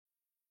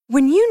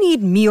When you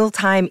need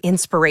mealtime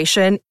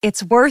inspiration,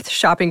 it's worth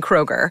shopping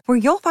Kroger, where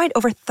you'll find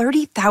over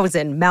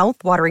 30,000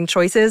 mouth-watering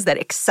choices that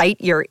excite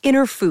your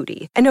inner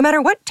foodie. And no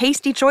matter what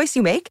tasty choice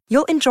you make,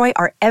 you'll enjoy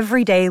our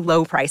everyday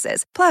low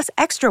prices, plus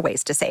extra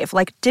ways to save,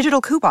 like digital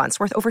coupons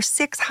worth over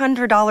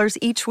 $600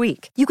 each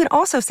week. You can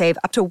also save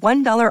up to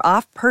 $1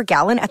 off per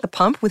gallon at the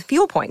pump with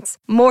fuel points.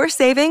 More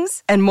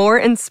savings and more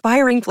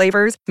inspiring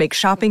flavors make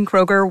shopping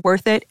Kroger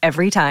worth it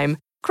every time.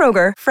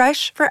 Kroger,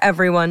 fresh for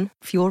everyone.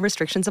 Fuel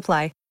restrictions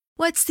apply.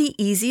 What's the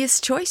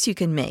easiest choice you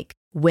can make?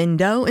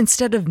 Window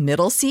instead of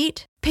middle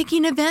seat?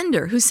 Picking a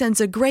vendor who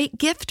sends a great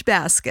gift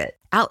basket?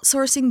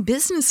 Outsourcing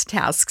business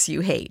tasks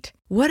you hate?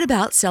 What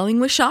about selling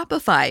with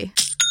Shopify?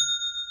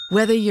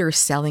 Whether you're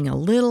selling a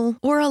little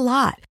or a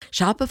lot,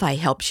 Shopify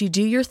helps you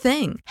do your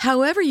thing,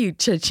 however you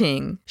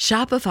cha-ching.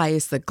 Shopify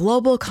is the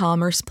global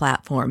commerce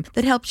platform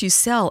that helps you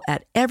sell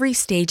at every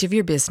stage of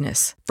your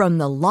business. From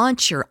the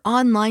launch your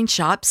online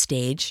shop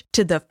stage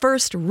to the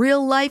first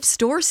real-life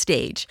store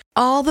stage,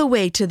 all the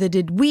way to the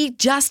did we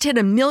just hit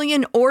a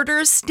million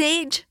orders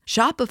stage.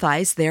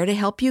 Shopify's there to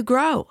help you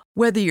grow.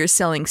 Whether you're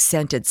selling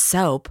scented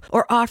soap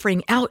or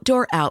offering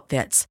outdoor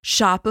outfits,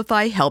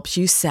 Shopify helps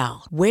you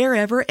sell.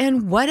 Wherever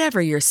and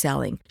whatever you're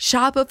selling,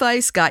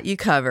 Shopify's got you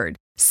covered.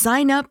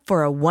 Sign up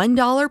for a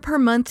 $1 per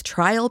month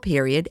trial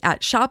period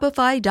at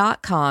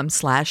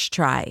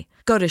shopify.com/try.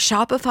 Go to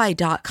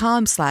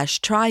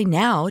shopify.com/try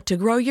now to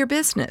grow your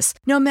business,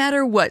 no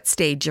matter what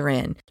stage you're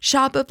in.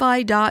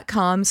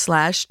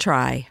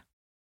 Shopify.com/try.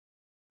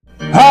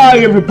 Hi,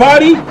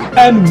 everybody,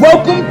 and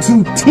welcome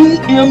to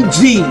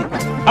TMG.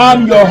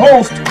 I'm your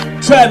host,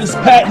 Travis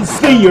Patton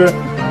Sr.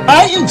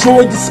 I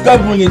enjoy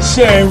discovering and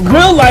sharing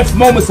real-life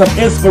moments of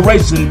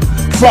inspiration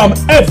from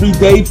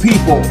everyday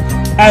people.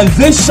 And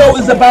this show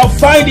is about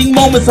finding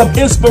moments of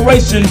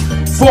inspiration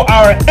for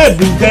our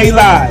everyday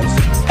lives.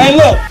 And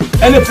look,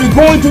 and if you're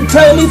going to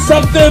tell me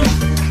something,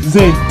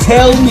 then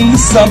tell me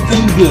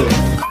something good.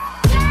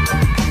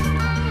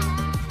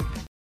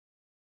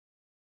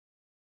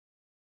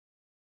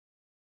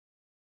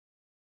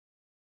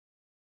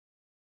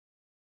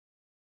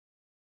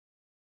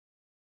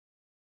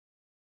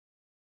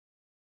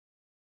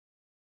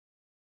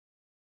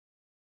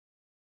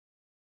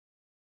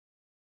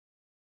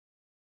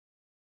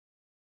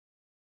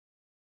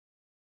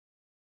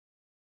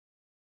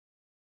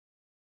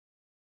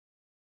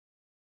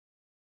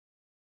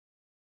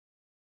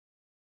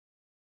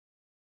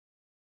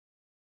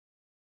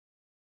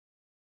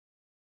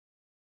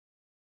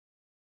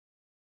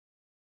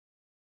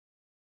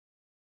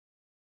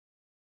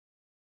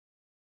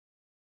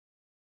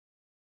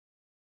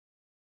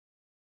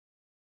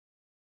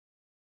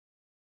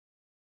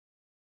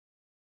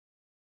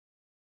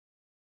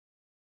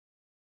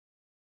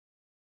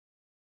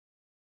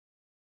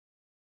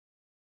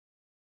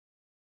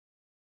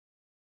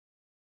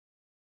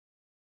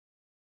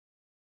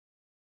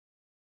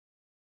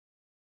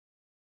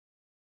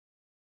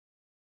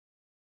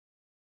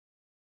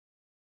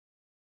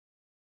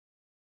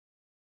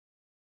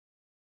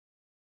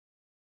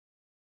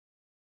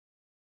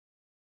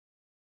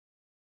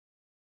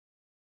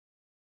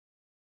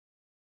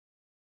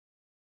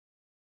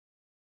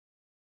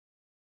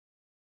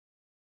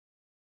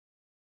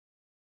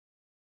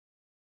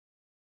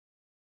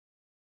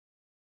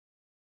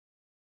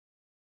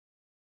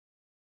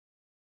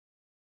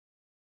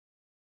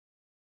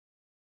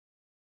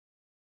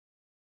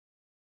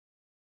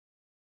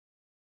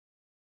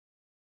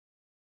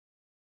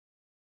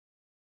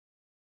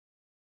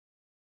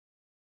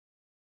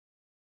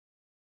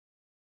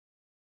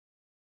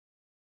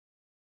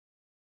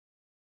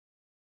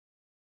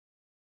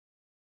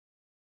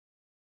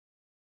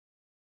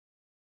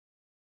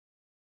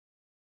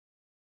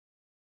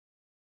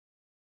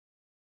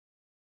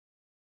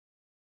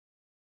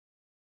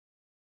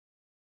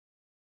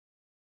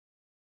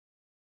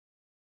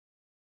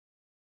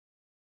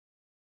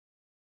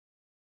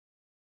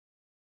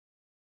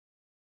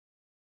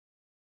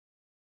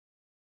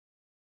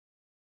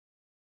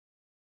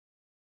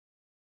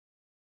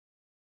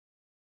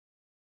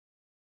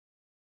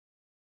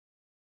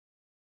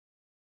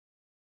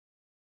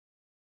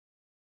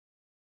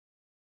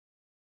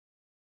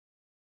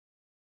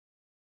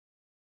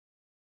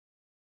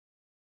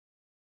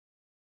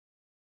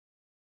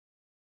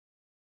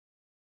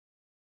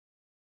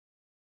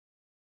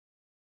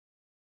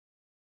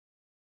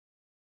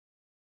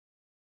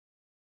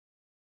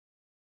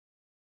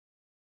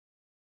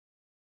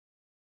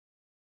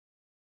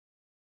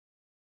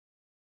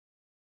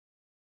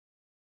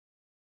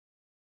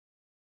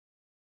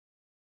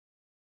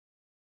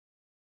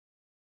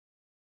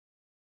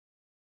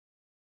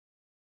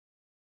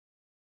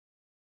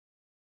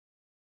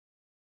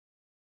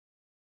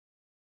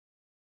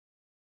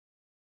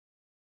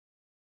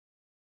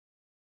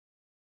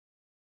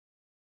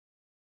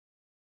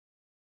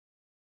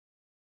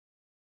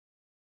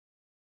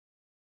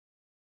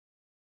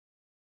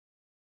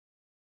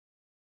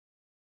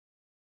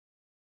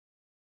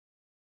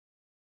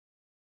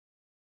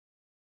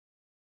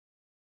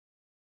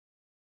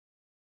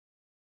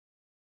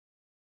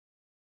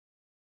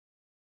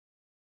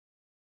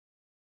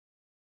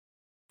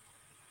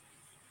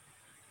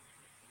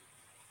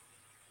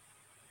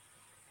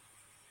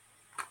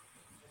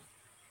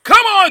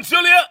 on,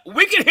 Julia.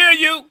 We can hear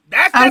you.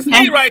 That's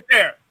me right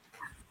there.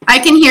 I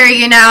can hear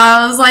you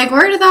now. I was like,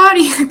 where did the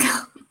audio go?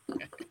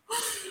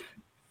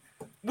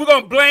 We're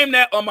going to blame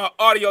that on my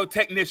audio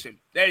technician.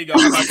 There you go.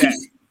 How about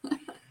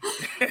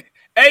that?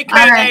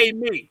 AKA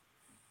me.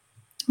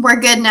 We're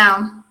good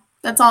now.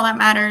 That's all that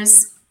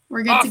matters.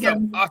 We're good to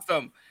go.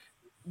 Awesome.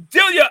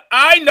 Julia,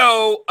 I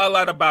know a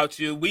lot about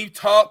you. We've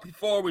talked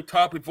before. We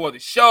talked before the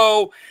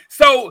show.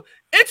 So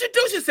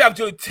introduce yourself,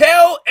 Julia.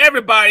 Tell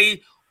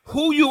everybody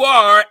who you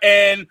are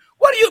and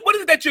what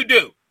is it that you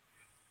do?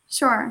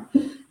 Sure.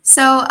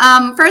 So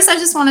first, I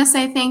just want to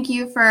say thank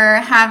you for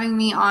having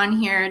me on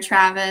here,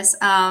 Travis.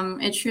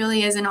 It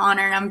truly is an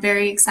honor, and I'm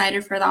very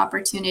excited for the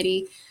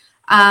opportunity.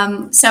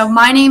 So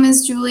my name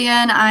is Julia,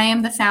 and I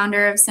am the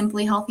founder of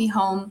Simply Healthy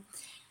Home.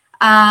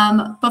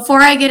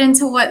 Before I get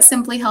into what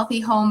Simply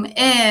Healthy Home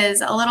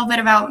is, a little bit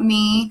about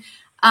me.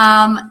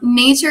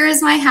 Nature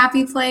is my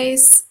happy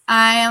place.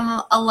 I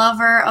am a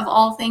lover of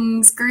all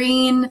things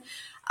green.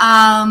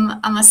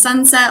 I'm a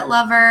sunset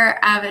lover,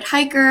 avid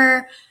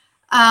hiker.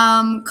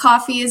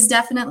 Coffee is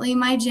definitely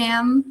my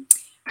jam.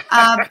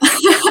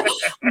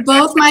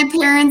 Both my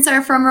parents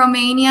are from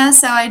Romania,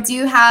 so I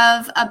do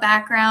have a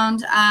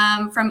background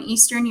from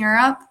Eastern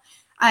Europe.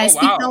 I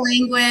speak the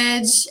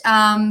language.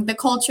 The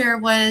culture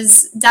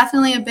was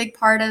definitely a big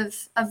part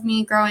of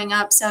me growing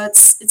up, so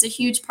it's a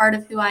huge part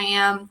of who I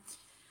am.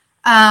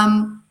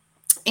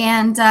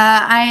 And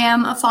I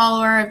am a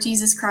follower of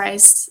Jesus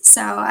Christ.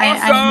 So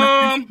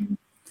awesome.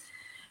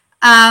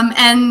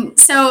 And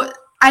so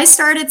I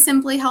started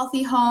Simply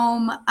Healthy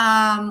Home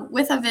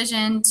with a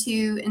vision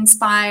to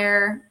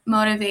inspire,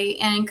 motivate,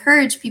 and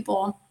encourage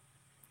people.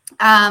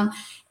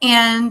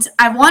 And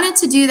I wanted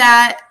to do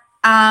that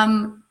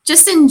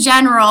just in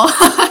general.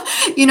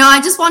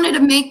 I just wanted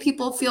to make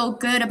people feel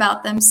good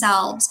about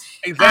themselves.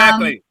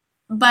 Exactly.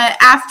 But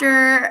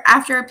after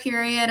a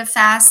period of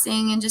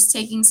fasting and just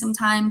taking some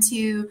time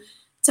to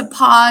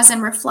pause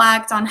and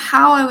reflect on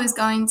how I was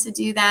going to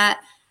do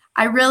that,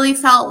 I really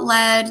felt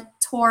led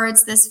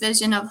towards this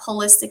vision of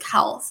holistic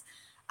health.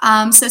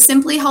 So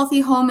Simply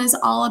Healthy Home is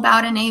all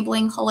about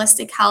enabling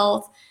holistic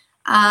health.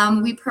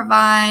 We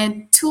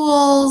provide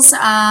tools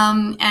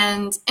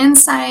and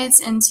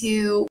insights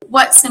into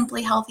what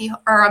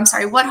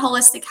what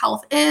holistic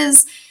health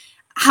is,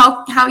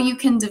 how you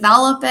can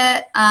develop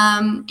it,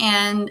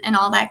 and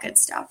all that good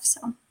stuff.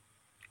 So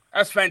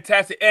that's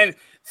fantastic. And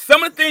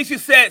some of the things you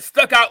said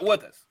stuck out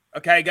with us.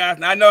 Okay, guys.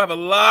 Now I know I have a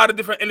lot of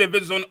different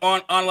individuals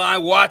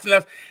online watching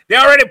us. They're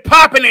already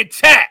popping in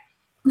chat.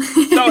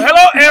 So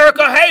hello,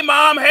 Erica. Hey,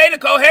 Mom. Hey,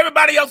 Nicole. Hey,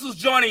 everybody else who's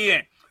joining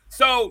in.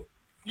 So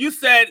you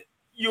said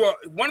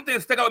one of the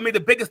things that stuck out with me,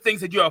 the biggest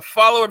things that you're a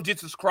follower of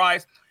Jesus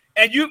Christ,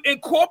 and you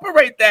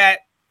incorporate that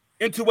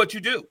into what you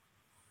do.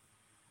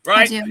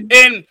 Right? I do.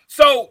 And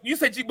so you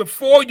said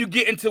before you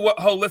get into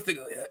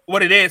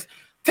what it is,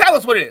 tell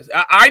us what it is.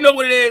 I know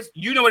what it is.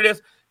 You know what it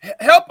is.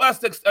 Help us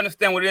to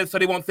understand what it is so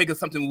they won't think it's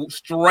something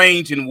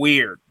strange and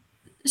weird.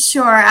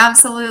 Sure,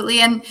 absolutely.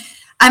 And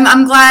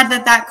I'm glad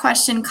that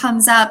question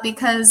comes up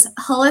because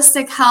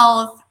holistic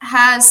health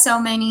has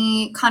so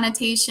many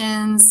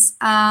connotations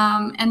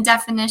and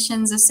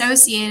definitions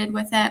associated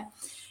with it.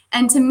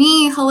 And to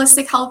me,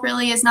 holistic health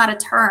really is not a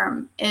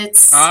term.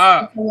 It's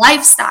a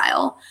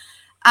lifestyle.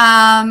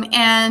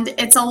 And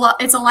it's a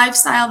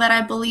lifestyle that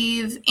I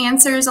believe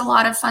answers a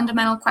lot of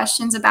fundamental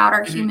questions about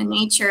our human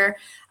nature.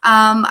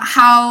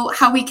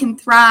 How we can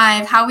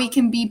thrive, how we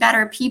can be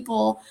better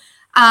people.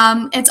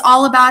 It's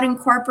all about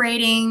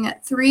incorporating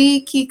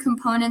 3 key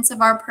components of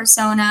our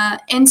persona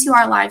into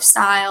our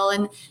lifestyle,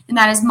 and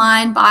that is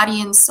mind, body,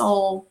 and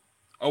soul.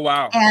 Oh,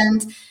 wow.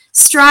 And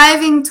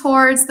striving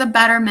towards the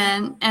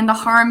betterment and the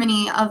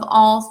harmony of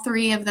all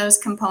 3 of those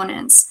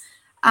components.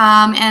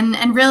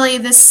 And really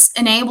this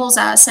enables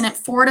us and it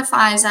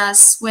fortifies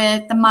us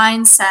with the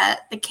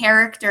mindset, the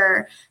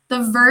character,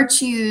 the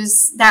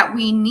virtues that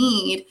we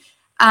need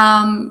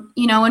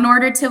in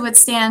order to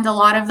withstand a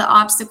lot of the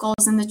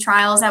obstacles and the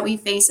trials that we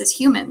face as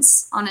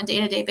humans on a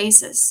day-to-day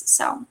basis.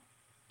 So,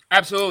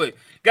 absolutely.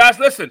 Guys,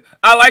 listen,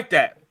 I like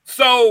that.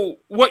 So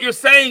what you're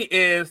saying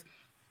is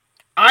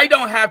I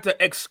don't have to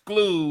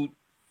exclude,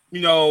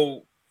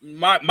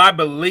 my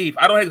belief.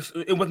 I don't have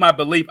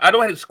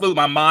to exclude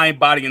my mind,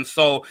 body, and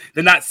soul.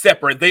 They're not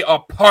separate. They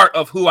are part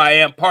of who I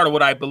am, part of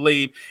what I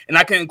believe, and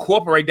I can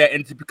incorporate that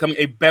into becoming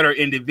a better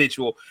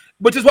individual,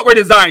 which is what we're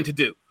designed to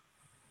do.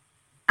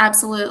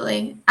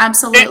 Absolutely.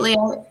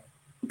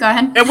 Go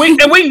ahead.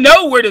 And we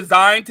know we're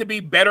designed to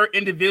be better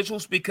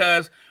individuals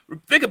because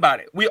think about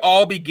it. We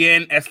all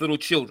begin as little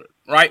children,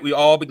 right? We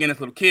all begin as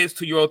little kids,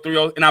 2-year-old,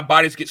 3-year-old, and our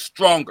bodies get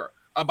stronger.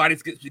 Our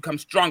bodies become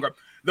stronger.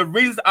 The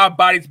reason our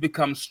bodies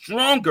become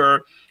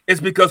stronger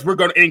is because we're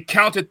going to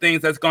encounter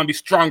things that's going to be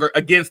stronger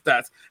against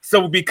us.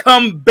 So we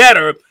become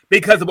better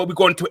because of what we're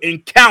going to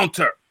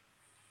encounter.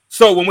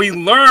 So when we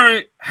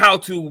learn how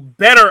to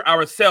better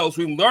ourselves,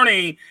 we're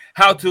learning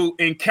how to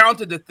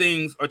encounter the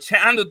things or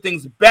handle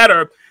things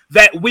better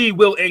that we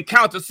will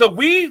encounter. So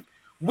we've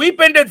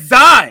been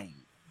designed.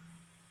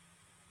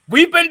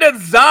 We've been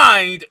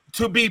designed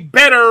to be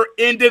better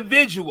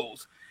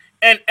individuals.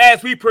 And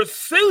as we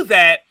pursue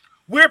that,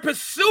 we're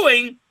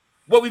pursuing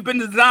what we've been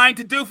designed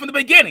to do from the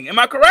beginning. Am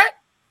I correct?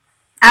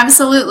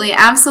 Absolutely,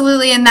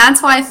 absolutely. And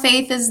that's why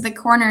faith is the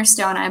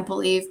cornerstone, I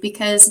believe,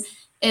 because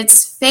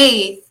it's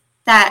faith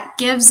that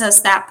gives us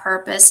that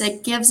purpose.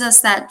 It gives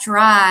us that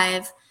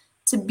drive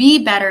to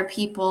be better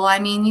people. I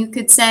mean, you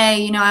could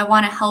say, I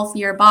want a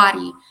healthier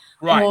body,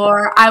 right,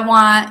 or I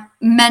want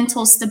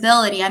mental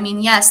stability. I mean,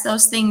 yes,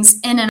 those things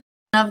in and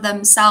of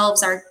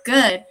themselves are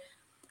good.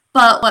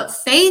 But what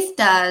faith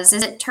does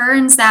is it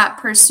turns that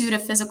pursuit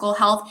of physical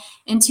health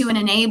into an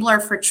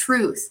enabler for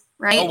truth,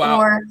 right? Oh, wow.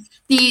 Or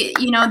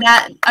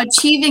that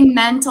achieving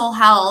mental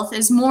health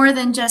is more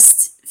than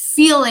just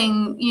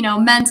feeling,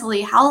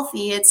 mentally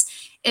healthy.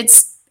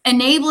 It's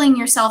enabling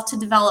yourself to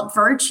develop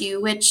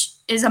virtue, which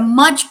is a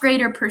much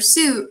greater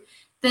pursuit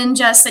than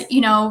just,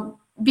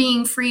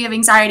 being free of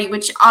anxiety,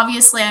 which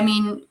obviously, I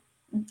mean,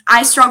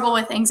 I struggle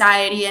with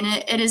anxiety, and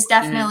it is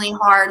definitely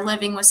hard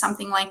living with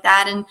something like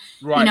that. And,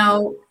 right,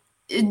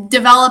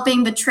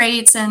 developing the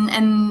traits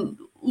and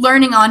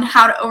learning on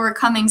how to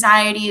overcome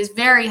anxiety is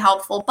very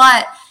helpful.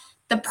 But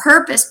the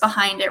purpose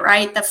behind it,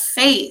 right, the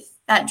faith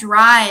that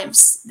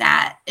drives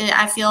that,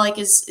 I feel like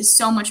is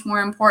so much more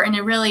important.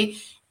 It really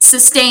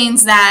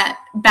sustains that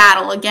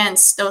battle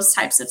against those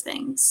types of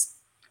things.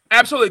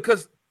 Absolutely,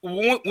 because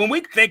when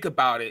we think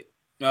about it,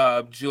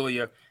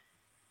 Julia,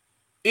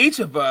 each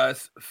of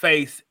us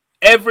face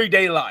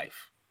everyday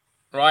life,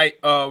 right?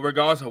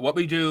 Regardless of what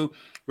we do,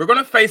 we're going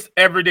to face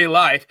everyday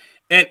life,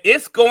 and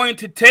it's going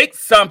to take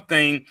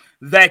something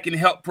that can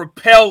help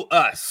propel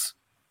us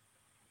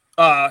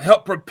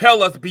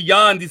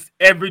beyond these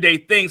everyday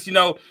things.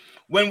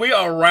 When we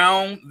are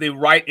around the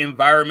right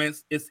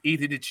environments, it's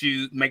easy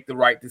to make the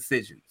right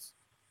decisions.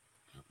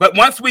 But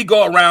once we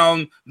go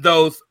around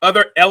those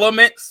other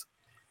elements,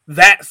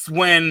 that's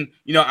when,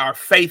 our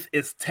faith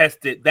is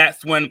tested.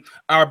 That's when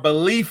our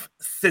belief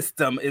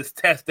system is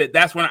tested.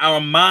 That's when our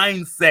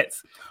mindsets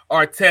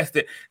are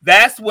tested.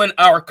 That's when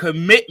our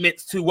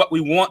commitments to what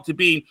we want to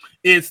be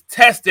is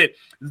tested.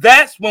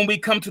 That's when we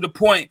come to the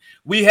point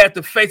we have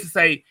to face and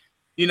say,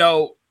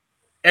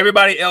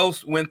 everybody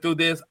else went through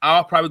this.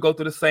 I'll probably go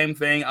through the same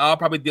thing. I'll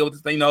probably deal with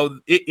this thing.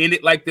 It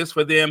ended like this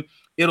for them.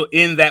 It'll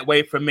end that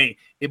way for me.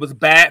 It was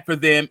bad for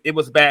them. It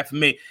was bad for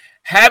me.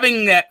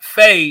 Having that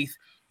faith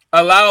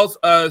allows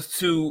us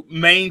to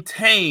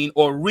maintain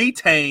or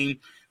retain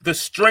the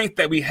strength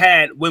that we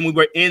had when we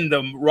were in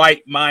the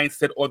right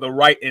mindset or the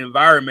right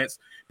environments,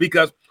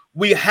 because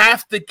we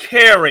have to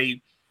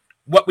carry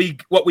what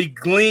we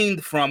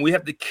gleaned from. We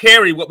have to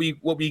carry what we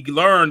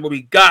learned, what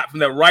we got from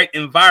the right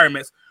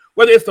environments,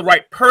 whether it's the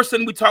right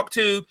person we talk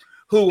to,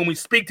 who when we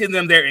speak to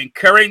them, they're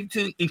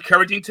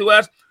encouraging to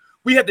us.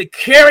 We have to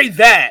carry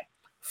that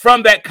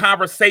from that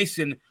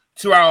conversation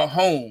to our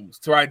homes,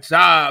 to our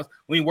jobs,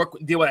 when we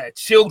deal with our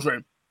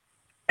children.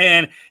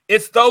 And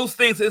it's those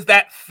things, it's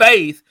that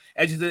faith,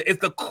 as you said,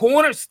 it's the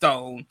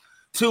cornerstone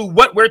to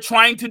what we're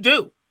trying to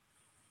do.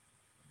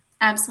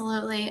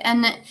 Absolutely.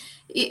 And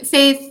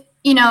faith,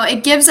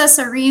 it gives us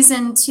a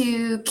reason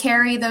to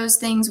carry those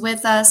things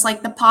with us,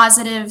 like the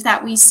positive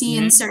that we see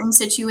in certain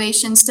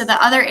situations, to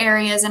the other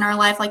areas in our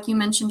life, like you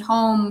mentioned,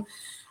 home.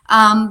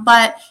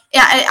 But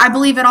I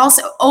believe it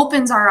also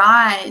opens our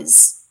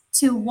eyes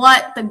to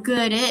what the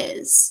good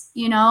is,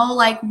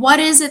 like what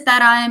is it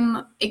that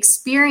I'm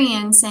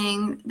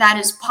experiencing that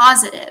is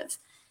positive?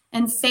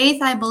 And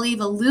faith, I believe,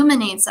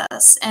 illuminates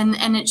us and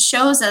it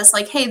shows us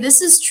like, hey,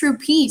 this is true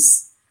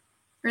peace,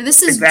 or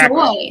this is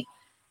joy.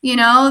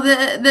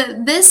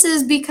 This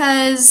is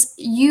because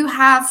you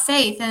have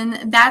faith,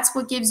 and that's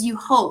what gives you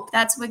hope.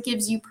 That's what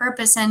gives you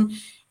purpose. And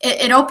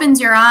it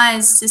opens your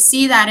eyes to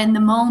see that in the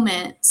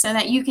moment so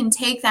that you can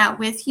take that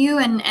with you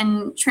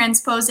and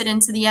transpose it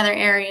into the other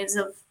areas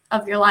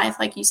of your life,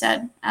 like you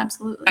said.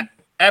 Absolutely.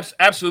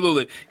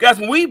 Absolutely. Guys,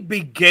 when we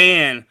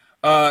began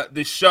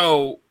the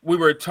show, we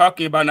were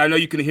talking about, and I know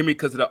you can hear me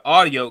because of the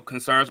audio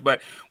concerns,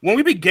 but when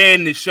we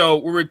began the show,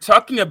 we were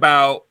talking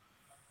about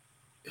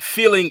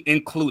feeling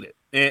included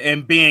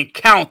and being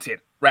counted,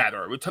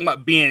 rather. We're talking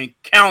about being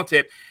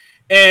counted.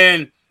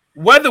 And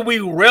whether we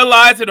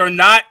realize it or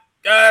not,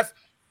 guys,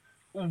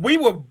 we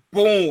were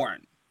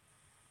born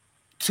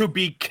to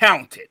be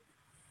counted.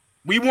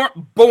 We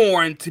weren't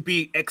born to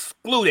be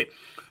excluded.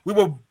 We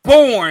were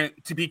born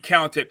to be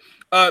counted.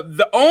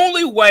 The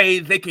only way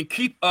they can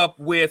keep up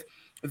with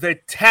the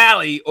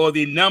tally or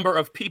the number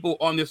of people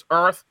on this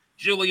earth,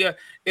 Julia,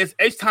 is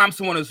each time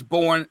someone is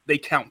born, they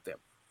count them.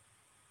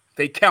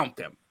 They count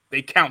them.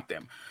 They count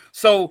them.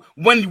 So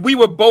when we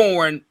were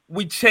born,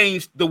 we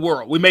changed the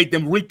world. We made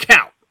them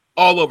recount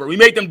all over. We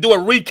made them do a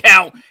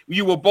recount when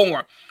you were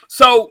born.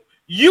 So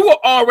you were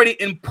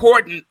already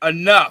important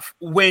enough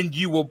when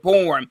you were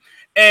born.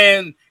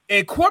 And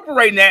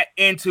incorporating that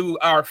into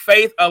our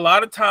faith, a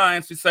lot of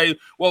times we say,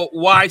 well,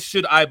 why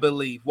should I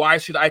believe? Why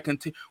should I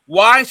continue?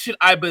 Why should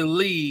I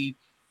believe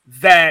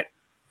that?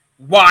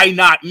 Why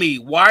not me?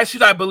 Why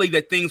should I believe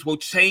that things will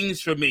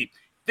change for me?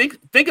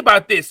 Think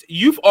about this.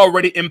 You've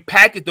already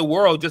impacted the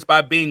world just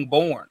by being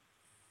born.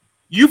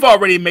 You've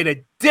already made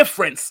a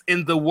difference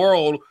in the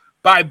world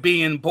by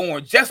being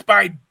born. Just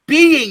by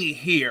being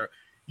here,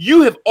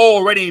 you have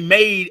already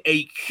made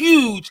a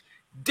huge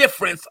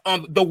difference.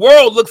 The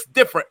world looks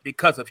different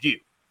because of you.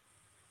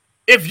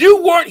 If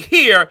you weren't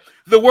here,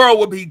 the world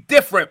would be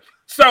different.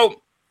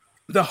 So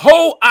the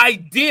whole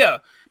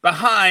idea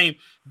behind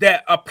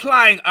that,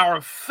 applying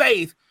our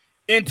faith,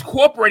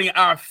 incorporating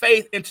our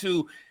faith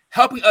into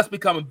helping us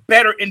become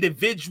better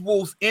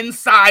individuals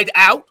inside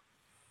out,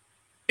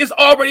 is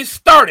already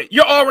started.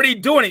 You're already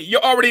doing it.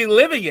 You're already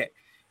living it.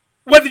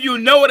 Whether you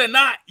know it or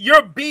not,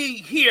 your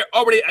being here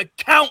already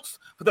accounts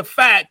for the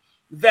fact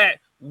that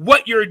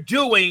what you're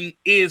doing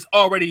is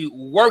already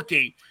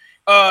working.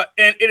 And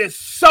it is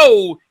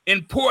so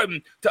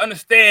important to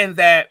understand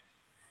that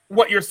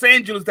what you're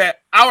saying, Julie, is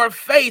that our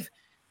faith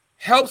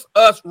helps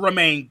us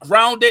remain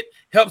grounded,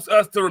 helps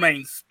us to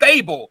remain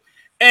stable.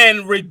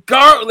 And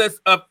regardless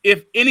of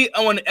if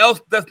anyone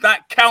else does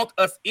not count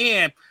us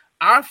in,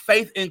 our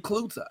faith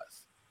includes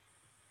us.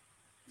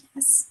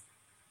 Yes.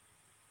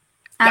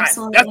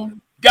 Absolutely.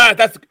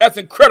 Guys, that's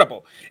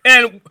incredible.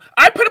 And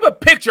I put up a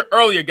picture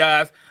earlier,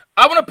 guys.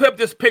 I want to put up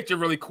this picture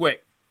really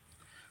quick.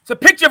 It's a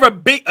picture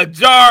of a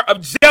jar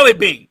of jelly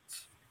beans.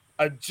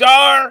 A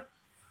jar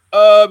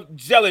of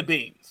jelly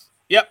beans.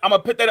 Yep, I'm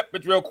gonna put that up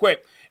real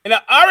quick. And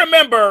I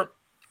remember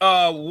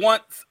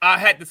once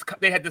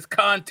they had this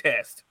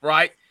contest,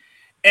 right?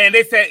 And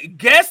they said,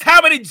 guess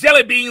how many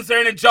jelly beans are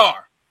in a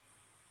jar?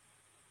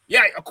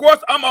 Yeah, of course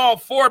I'm all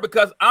for it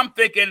because I'm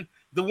thinking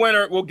the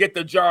winner will get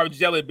the jar of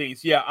jelly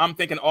beans. Yeah, I'm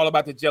thinking all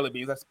about the jelly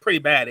beans. That's pretty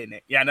bad, isn't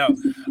it? Yeah, I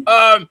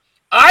know.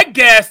 I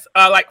guess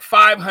like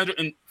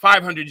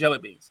 500 jelly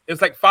beans.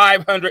 It's like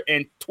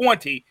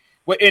 520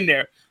 were in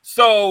there.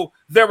 So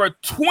there were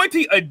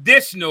 20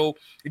 additional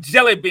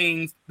jelly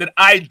beans that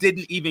I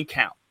didn't even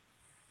count.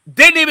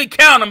 Didn't even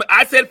count them.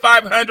 I said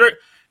 500.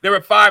 There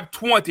were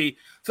 520.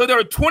 So there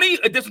were 20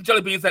 additional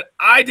jelly beans that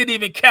I didn't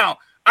even count.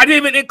 I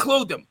didn't even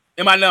include them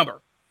in my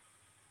number.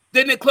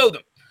 Didn't include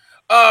them.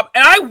 And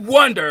I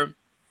wonder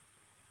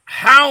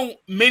how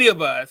many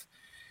of us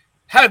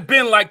have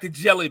been like the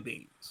jelly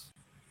beans.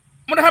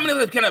 I wonder how many of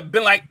us kind of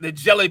been like the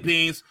jelly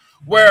beans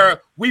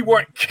where we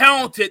weren't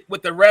counted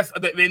with the rest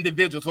of the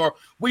individuals, or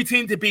we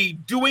seem to be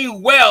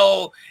doing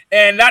well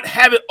and not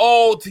have it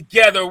all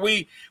together.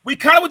 We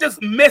kind of just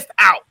missed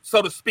out,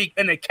 so to speak,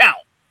 in the count.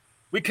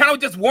 We kind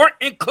of just weren't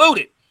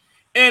included.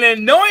 And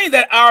in knowing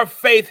that our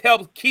faith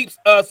keeps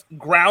us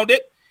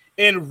grounded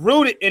and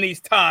rooted in these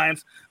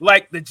times,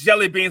 like the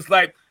jelly beans,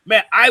 like,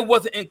 man, I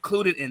wasn't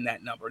included in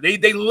that number.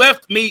 They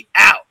left me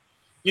out,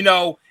 you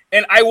know.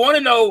 And I want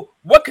to know,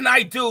 what can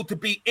I do to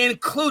be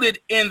included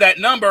in that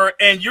number?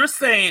 And you're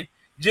saying,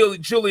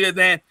 Julia,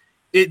 then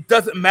it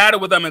doesn't matter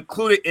whether I'm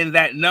included in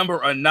that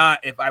number or not.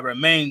 If I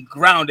remain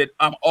grounded,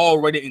 I'm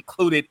already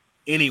included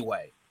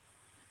anyway.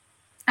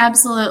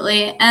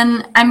 Absolutely.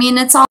 And I mean,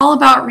 it's all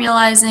about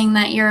realizing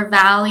that your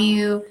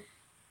value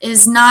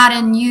is not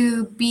in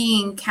you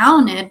being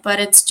counted, but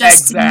it's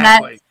just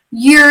exactly. that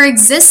you're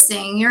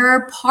existing. You're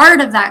a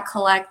part of that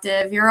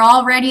collective. You're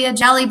already a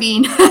jelly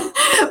bean,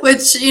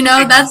 which, you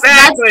know, that's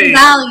the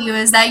value,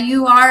 is that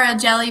you are a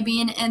jelly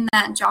bean in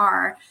that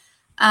jar.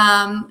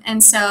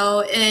 And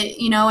so it,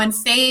 you know, and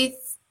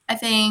faith, I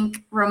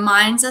think,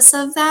 reminds us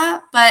of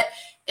that, but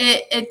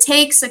it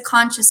takes a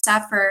conscious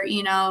effort,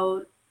 you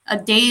know, a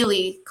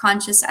daily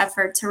conscious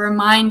effort to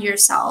remind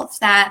yourself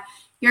that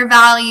your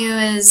value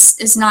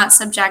is not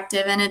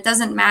subjective, and it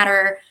doesn't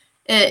matter.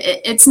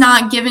 It's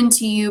not given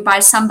to you by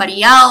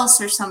somebody else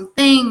or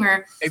something,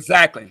 or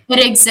exactly.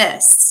 It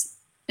exists.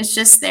 It's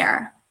just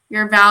there.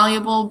 You're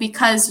valuable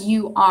because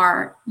you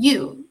are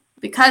you,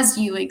 because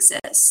you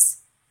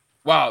exist.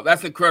 Wow,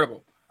 that's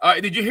incredible.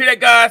 Did you hear that,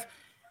 guys?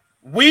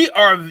 You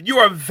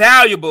are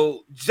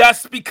valuable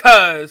just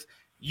because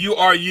you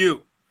are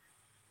you.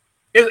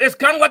 It's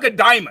kind of like a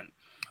diamond.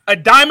 A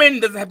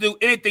diamond doesn't have to do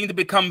anything to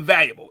become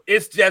valuable.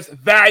 It's just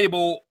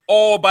valuable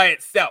all by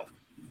itself.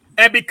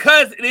 And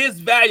because it is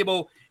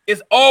valuable,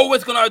 it's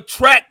always going to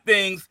attract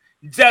things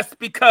just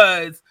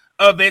because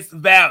of its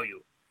value.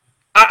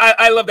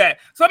 I love that.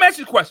 So let me ask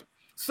you a question.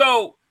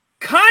 So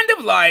kind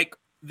of like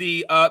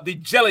the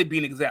jelly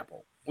bean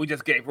example we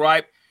just gave,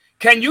 right?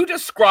 Can you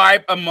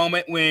describe a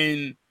moment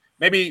when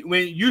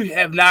you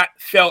have not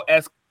felt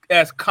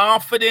as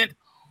confident,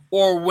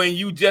 or when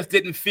you just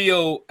didn't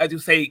feel, as you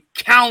say,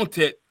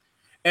 counted?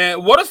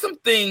 And what are some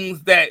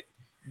things that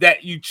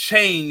you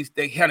changed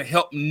that kind of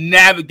help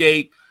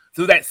navigate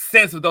through that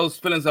sense of those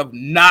feelings of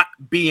not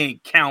being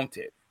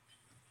counted?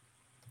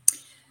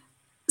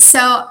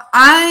 So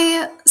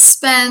I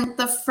spent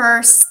the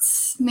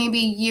first maybe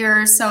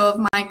year or so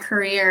of my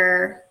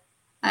career,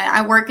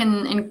 I work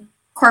in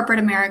corporate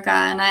America,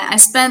 and I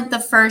spent the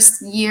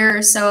first year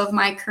or so of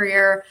my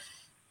career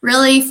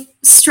really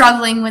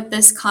struggling with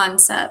this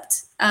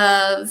concept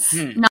of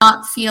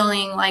not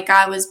feeling like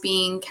I was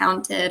being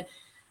counted.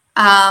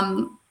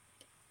 I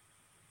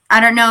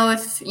don't know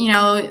if, you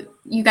know,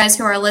 you guys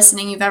who are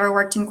listening, you've ever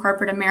worked in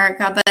corporate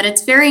America, but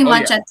it's very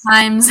much at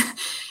times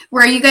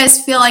where you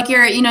guys feel like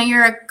you're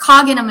a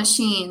cog in a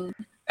machine.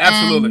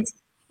 Absolutely. And,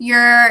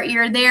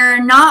 You're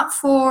there not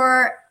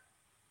for,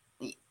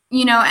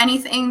 you know,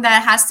 anything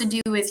that has to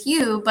do with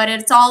you, but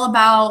it's all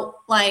about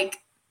like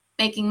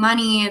making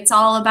money. It's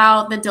all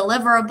about the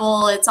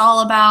deliverable. It's all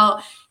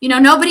about, you know,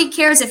 nobody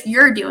cares if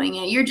you're doing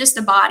it. You're just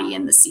a body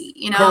in the seat,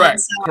 you know? Correct.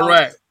 So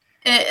Correct.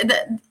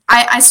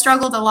 I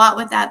struggled a lot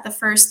with that the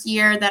first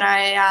year that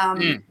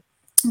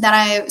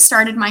I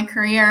started my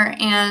career,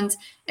 and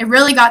it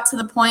really got to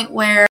the point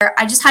where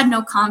I just had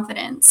no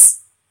confidence.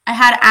 I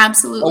had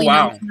absolutely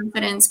no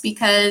confidence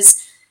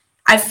because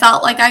I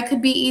felt like I could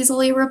be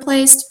easily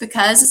replaced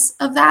because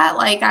of that.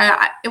 Like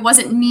it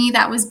wasn't me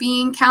that was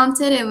being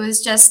counted. It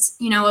was just,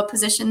 you know, a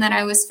position that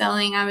I was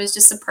filling. I was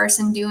just a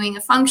person doing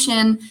a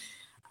function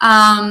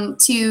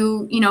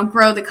to, you know,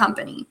 grow the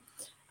company.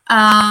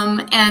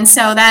 And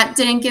so that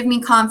didn't give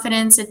me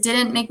confidence. It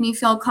didn't make me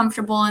feel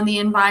comfortable in the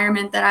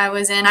environment that I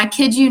was in. I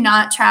kid you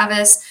not,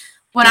 Travis,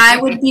 when I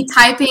would be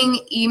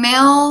typing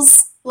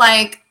emails,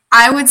 like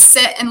I would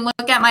sit and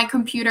look at my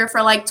computer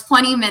for like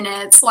 20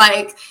 minutes,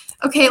 like,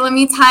 okay, let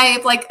me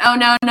type, like, oh,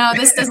 no,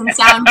 this doesn't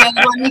sound good.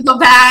 Let me go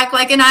back.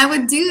 Like, and I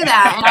would do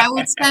that. And I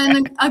would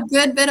spend a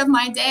good bit of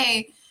my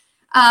day,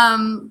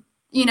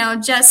 you know,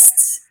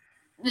 just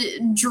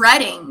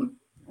dreading,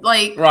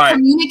 like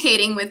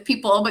communicating with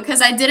people, because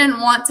I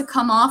didn't want to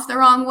come off the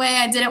wrong way.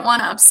 I didn't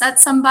want to upset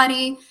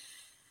somebody.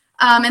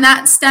 And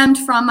that stemmed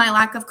from my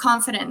lack of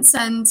confidence.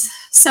 And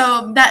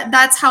so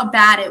that's how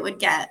bad it would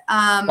get.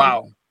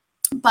 Wow.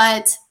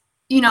 But,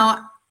 you know,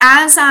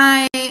 as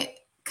I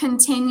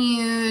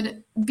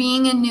continued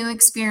being in new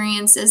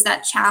experiences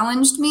that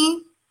challenged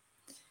me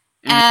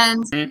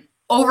and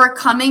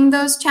overcoming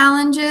those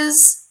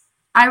challenges,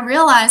 I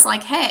realized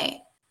like,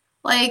 hey,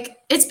 like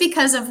it's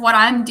because of what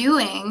I'm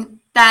doing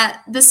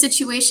that the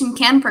situation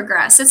can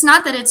progress. It's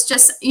not that it's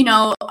just, you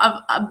know,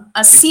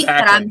 a seat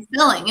that I'm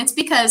filling. It's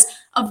because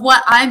of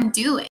what I'm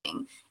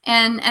doing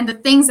and the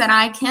things that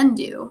I can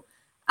do,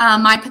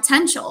 my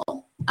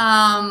potential,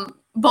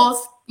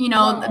 both, you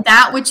know,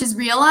 that which is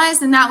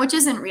realized and that which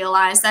isn't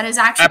realized, that is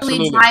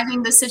actually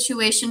driving the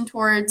situation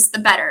towards the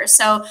better.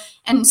 So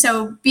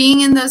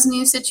being in those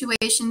new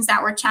situations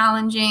that were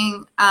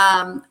challenging,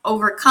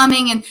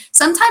 overcoming and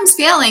sometimes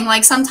failing,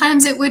 like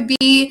sometimes it would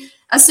be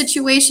a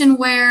situation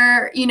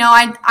where, you know,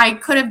 I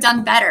could have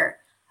done better,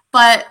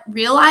 but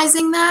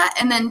realizing that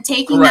and then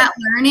taking that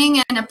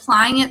learning and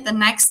applying it the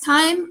next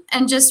time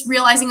and just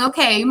realizing,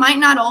 okay, you might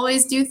not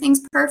always do things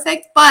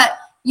perfect, but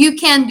you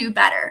can do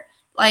better.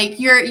 Like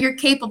you're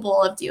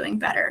capable of doing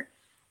better.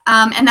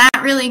 And that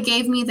really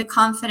gave me the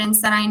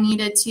confidence that I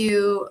needed to,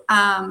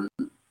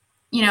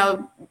 you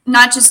know,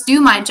 not just do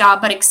my job,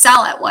 but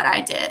excel at what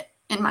I did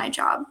in my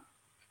job.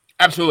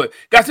 Absolutely.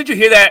 Guys, did you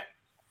hear that?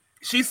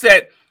 She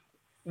said,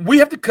 we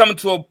have to come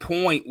to a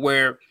point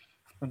where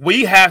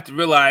we have to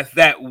realize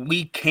that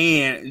we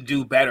can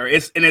do better.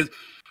 It's, you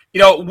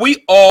know,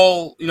 we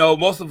all, you know,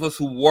 most of us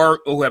who work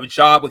or who have a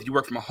job, whether you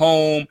work from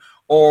home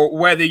or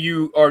whether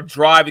you are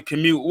driving,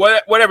 commute,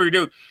 whatever you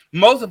do,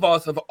 most of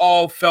us have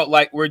all felt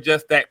like we're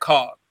just that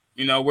cog.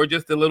 You know, we're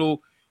just a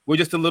little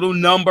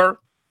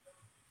number,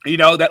 you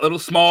know, that little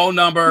small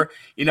number.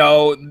 You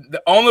know,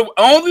 the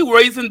only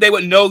reason they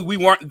would know we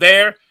weren't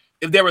there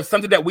if there was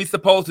something that we're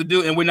supposed to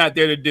do and we're not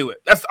there to do it.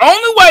 That's the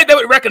only way they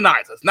would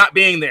recognize us, not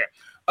being there.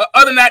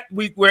 Other than that,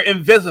 we're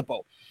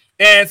invisible.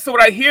 And so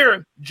what I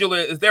hear,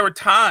 Julia, is there were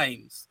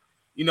times,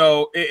 you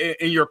know,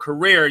 in your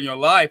career, in your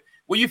life,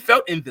 where you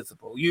felt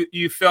invisible.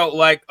 You felt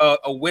like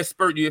a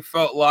whisper. You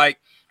felt like,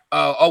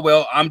 oh,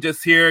 well, I'm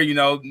just here, you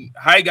know.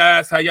 Hi,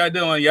 guys. How y'all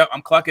doing? Yep,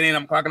 I'm clocking in.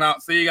 I'm clocking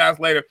out. See you guys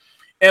later.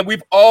 And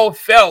we've all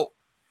felt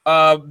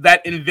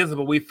that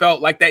invisible. We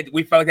felt like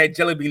that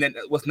jelly bean that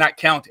was not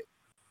counted.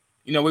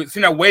 You know, we're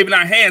sitting there waving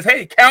our hands.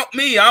 Hey, count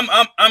me.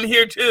 I'm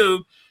here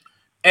too.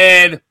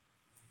 And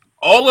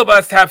all of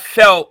us have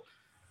felt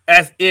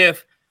as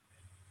if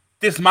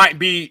this might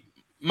be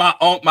my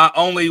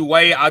only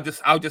way. I'll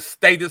just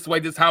stay this way.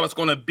 This is how it's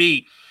going to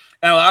be.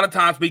 And a lot of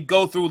times we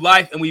go through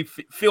life and we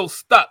feel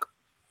stuck.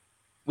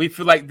 We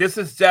feel like this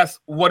is just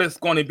what it's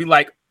going to be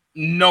like,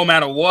 no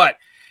matter what.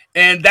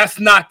 And that's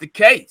not the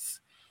case.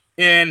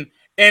 And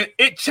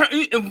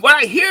what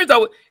I hear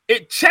though,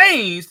 it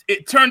changed.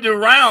 It turned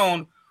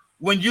around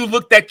when you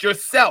looked at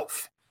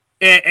yourself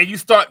and you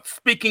start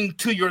speaking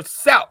to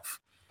yourself,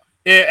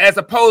 as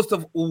opposed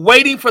to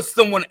waiting for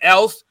someone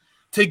else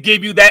to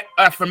give you that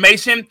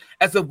affirmation,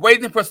 as of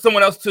waiting for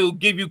someone else to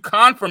give you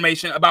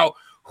confirmation about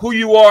who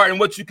you are and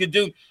what you can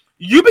do.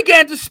 You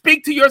began to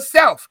speak to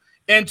yourself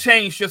and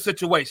change your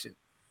situation.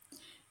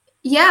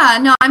 Yeah,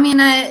 no, I mean,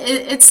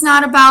 it's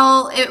not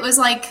about, it was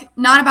like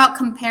not about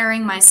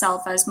comparing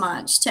myself as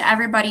much to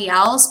everybody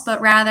else, but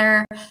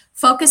rather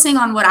focusing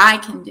on what I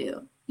can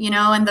do, you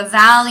know, and the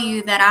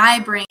value that I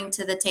bring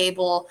to the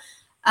table.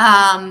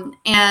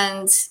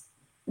 And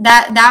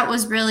that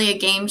was really a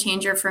game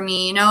changer for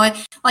me. You know,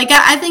 like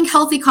I think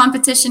healthy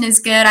competition is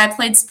good. I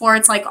played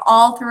sports like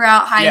all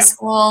throughout high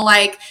school.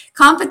 Like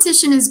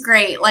competition is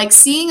great. Like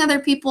seeing other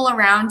people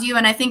around you.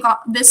 And I think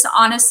this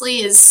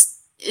honestly is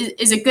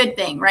is a good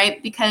thing,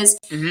 right? Because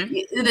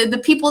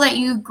the people that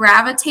you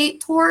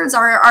gravitate towards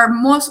are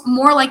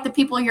more like the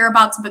people you're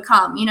about to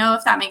become,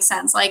 if that makes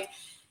sense. Like,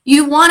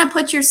 you want to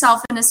put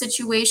yourself in a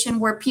situation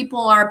where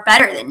people are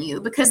better than you,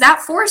 because that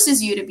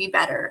forces you to be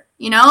better.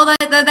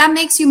 That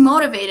makes you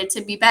motivated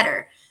to be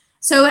better.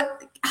 So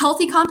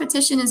healthy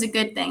competition is a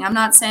good thing. I'm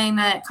not saying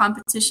that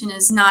competition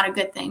is not a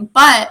good thing,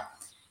 but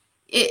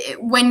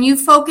when you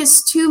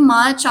focus too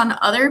much on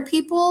other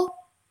people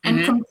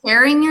and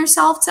comparing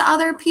yourself to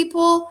other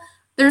people,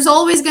 there's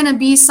always going to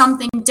be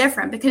something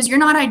different, because you're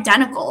not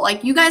identical.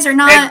 Like, you guys are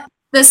not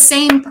the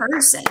same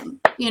person,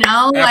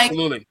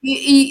 Absolutely.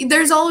 Like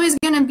there's always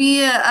going to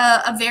be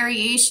a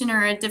variation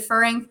or a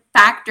differing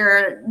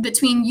factor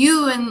between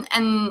you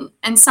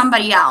and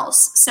somebody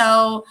else.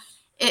 So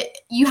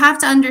you have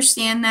to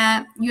understand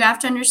that. You have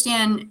to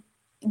understand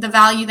the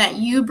value that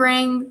you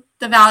bring,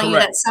 the value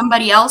that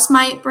somebody else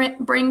might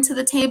bring to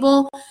the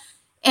table.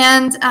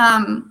 And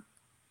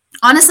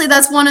honestly,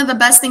 that's one of the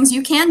best things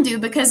you can do,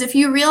 because if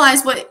you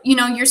realize what,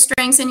 your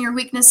strengths and your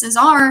weaknesses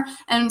are,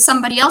 and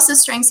somebody else's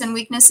strengths and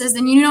weaknesses,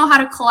 then you know how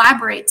to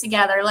collaborate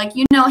together. Like,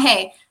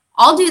 hey,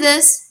 I'll do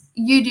this,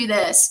 you do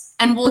this,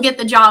 and we'll get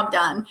the job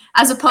done,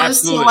 as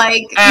opposed to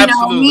like,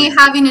 me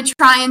having to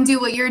try and do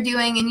what you're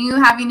doing and you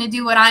having to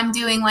do what I'm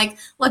doing. Like,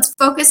 let's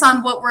focus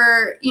on what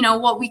we're,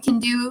 what we can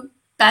do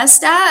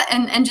best at,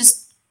 and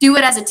just do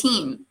it as a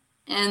team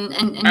and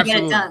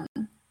get it done.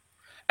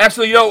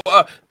 Absolutely.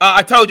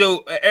 I told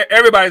you,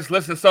 everybody's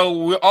listening. So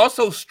we're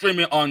also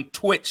streaming on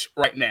Twitch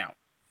right now.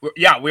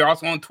 We're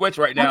also on Twitch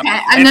right now. Okay,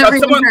 I've never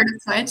even heard of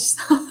Twitch.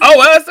 So. Oh,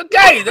 well, that's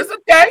okay. That's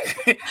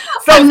okay.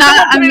 So I'm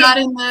not in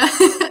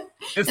the.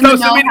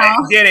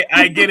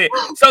 I get it.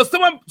 So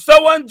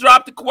someone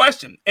dropped a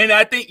question, and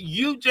I think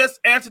you just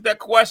answered that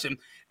question.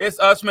 It's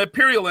from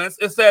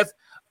Imperialist. It says,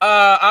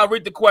 I'll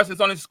read the question.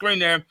 It's on the screen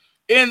there.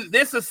 In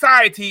this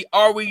society,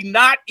 are we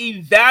not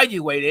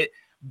evaluated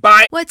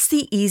by... What's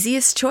the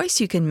easiest choice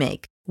you can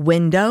make?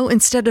 Window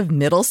instead of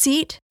middle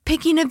seat?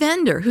 Picking a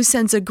vendor who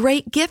sends a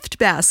great gift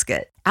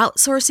basket?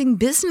 Outsourcing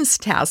business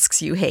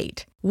tasks you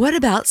hate? What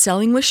about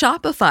selling with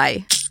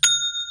Shopify?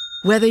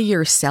 Whether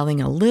you're selling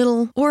a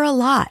little or a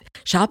lot,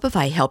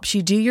 Shopify helps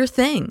you do your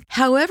thing,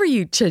 however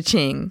you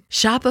cha-ching.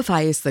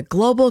 Shopify is the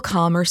global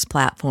commerce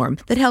platform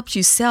that helps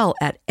you sell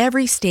at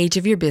every stage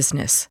of your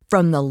business.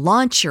 From the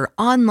launch your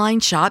online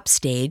shop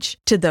stage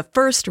to the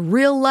first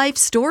real-life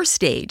store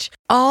stage,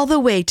 all the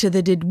way to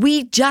the did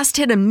we just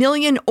hit 1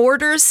 million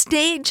orders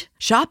stage.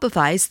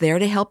 Shopify's there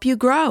to help you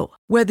grow.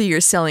 Whether you're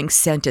selling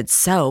scented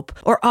soap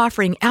or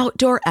offering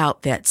outdoor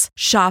outfits,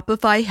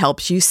 Shopify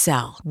helps you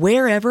sell.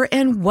 Wherever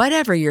and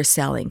whatever you're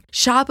selling,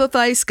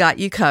 Shopify's got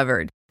you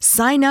covered.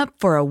 Sign up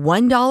for a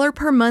 $1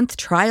 per month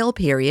trial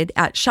period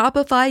at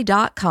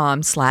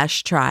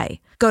shopify.com/try.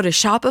 Go to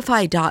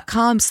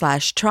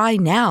shopify.com/try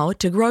now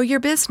to grow your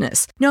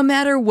business, no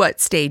matter what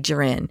stage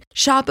you're in.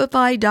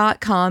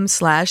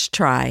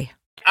 Shopify.com/try.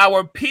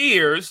 Our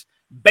peers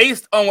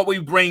based on what we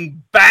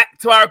bring back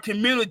to our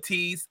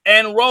communities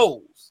and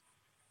roles.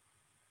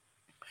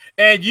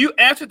 And you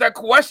answered that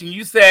question.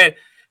 You said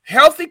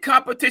healthy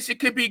competition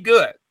could be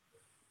good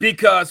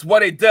because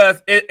what it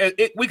does,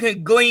 we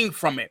can glean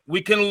from it.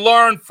 We can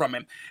learn from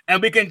it. And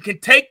we can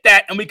take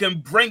that and we can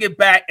bring it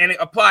back and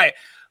apply it.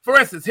 For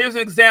instance, here's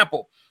an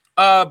example.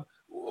 There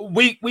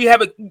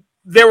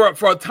were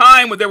for a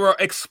time when there were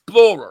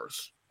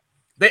explorers.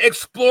 They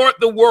explored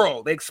the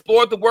world.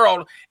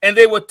 And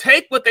they would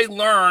take what they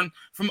learned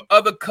from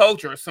other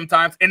cultures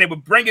sometimes, and they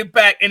would bring it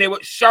back, and they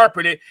would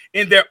sharpen it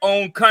in their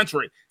own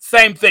country.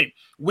 Same thing.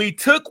 We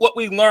took what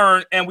we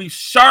learned, and we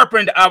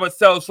sharpened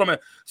ourselves from it.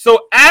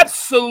 So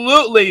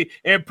absolutely,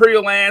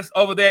 Imperial Lands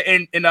over there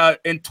in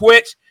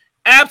Twitch,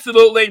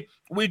 absolutely,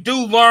 we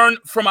do learn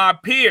from our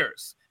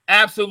peers.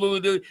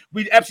 Absolutely.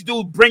 We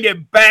absolutely do bring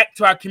it back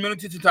to our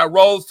communities, to our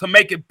roles, to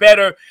make it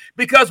better,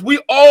 because we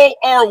all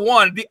are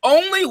one. The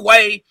only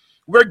way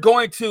we're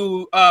going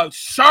to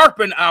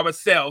sharpen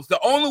ourselves, the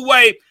only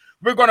way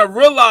we're going to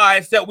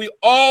realize that we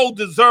all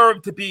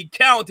deserve to be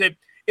counted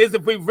is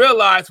if we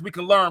realize we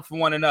can learn from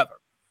one another.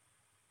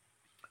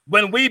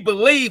 When we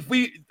believe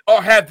we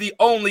have the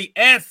only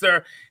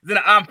answer, then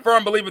I'm a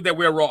firm believer that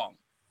we're wrong.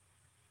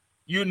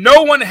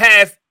 No one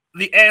has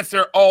the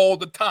answer all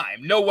the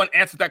time. No one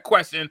answered that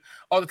question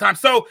all the time.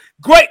 So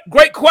great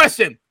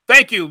question.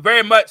 Thank you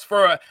very much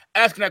for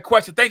asking that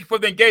question. Thank you for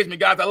the engagement,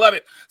 guys. I love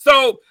it.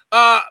 So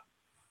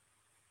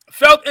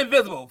felt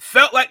invisible,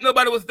 felt like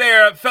nobody was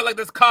there, felt like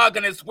this cog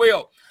in its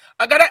wheel.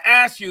 I got to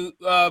ask you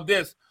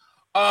this.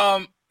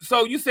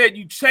 So you said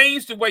you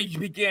changed the way you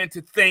began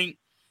to think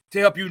to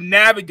help you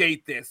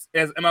navigate this.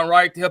 Am I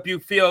right? To help you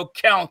feel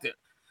counted.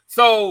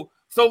 So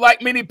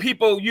like many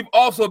people, you've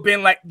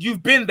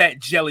been that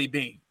jelly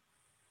bean.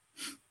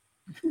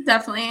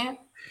 Definitely.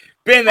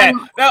 Been that.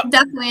 Now,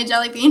 definitely a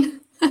jelly bean.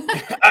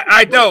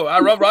 I know.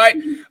 Right?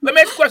 Let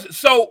me ask you a question.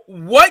 So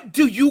what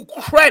do you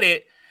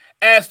credit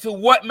as to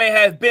what may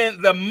have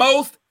been the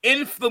most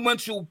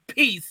influential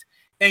piece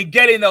in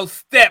getting those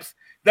steps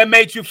that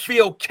made you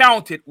feel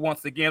counted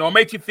once again, or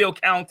made you feel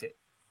counted?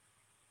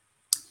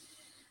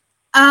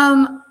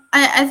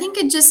 I think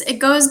it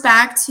goes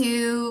back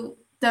to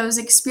those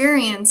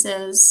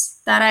experiences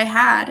that I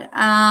had.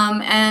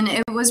 And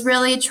it was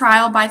really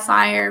trial by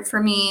fire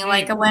for me.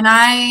 Like when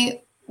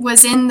I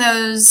was in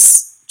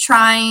those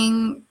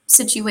trying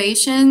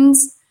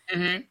situations,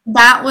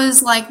 that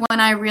was like when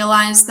I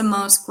realized the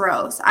most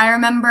growth. I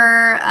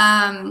remember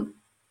I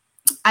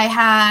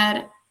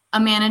had a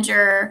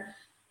manager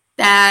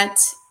that,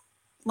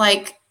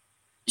 like,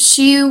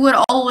 she would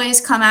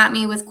always come at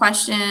me with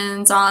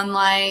questions on,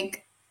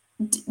 like,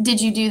 did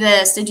you do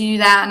this? Did you do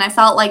that? And I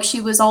felt like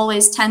she was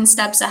always 10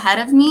 steps ahead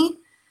of me.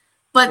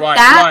 But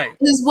that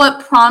is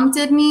what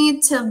prompted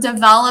me to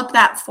develop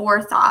that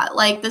forethought,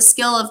 like the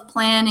skill of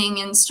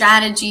planning and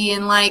strategy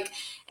and like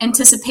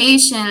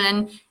anticipation.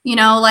 And, you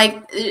know,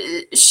 like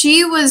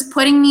she was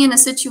putting me in a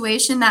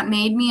situation that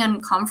made me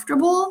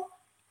uncomfortable.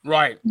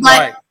 Right.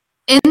 But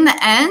in the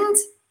end,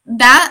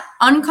 that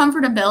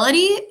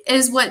uncomfortability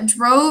is what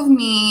drove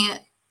me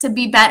to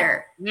be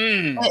better.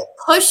 It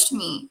pushed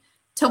me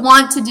to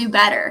want to do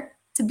better,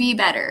 to be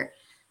better.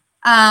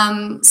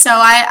 So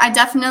I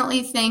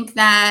definitely think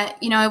that,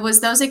 you know, it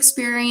was those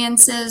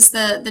experiences,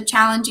 the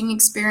challenging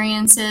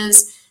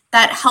experiences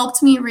that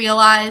helped me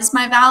realize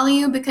my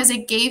value, because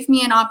it gave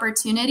me an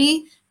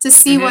opportunity to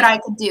see what I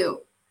could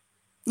do.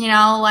 You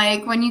know,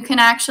 like when you can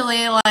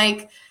actually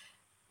like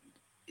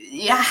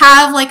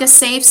have like a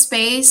safe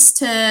space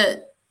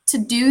to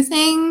do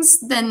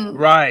things, then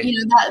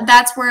you know,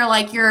 that's where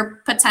like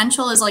your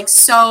potential is like,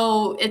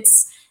 so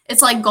it's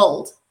like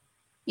gold.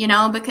 You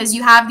know, because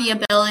you have the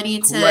ability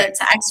to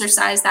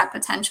exercise that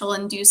potential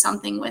and do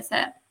something with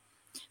it.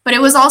 But it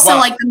was also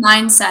like the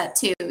mindset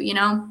too, you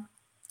know,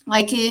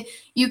 like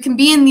you can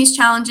be in these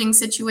challenging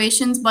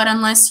situations, but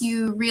unless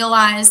you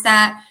realize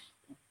that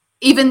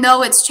even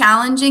though it's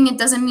challenging, it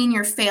doesn't mean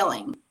you're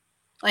failing.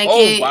 Like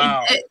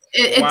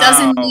it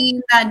doesn't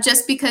mean that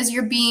just because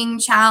you're being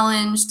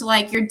challenged,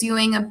 like you're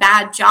doing a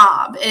bad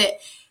job.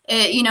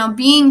 You know,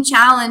 being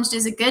challenged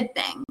is a good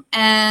thing.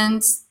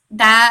 And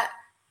that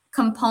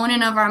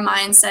component of our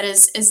mindset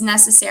is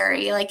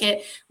necessary. Like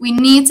we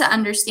need to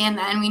understand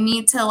that, and we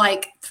need to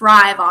like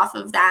thrive off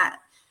of that.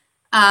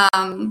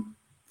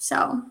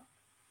 So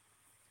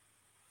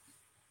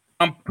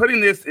I'm putting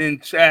this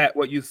in chat,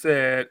 what you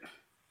said.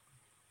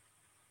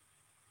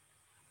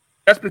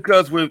 That's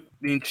because we're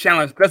being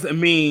challenged doesn't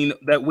mean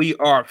that we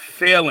are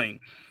failing.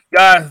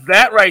 Guys,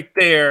 that right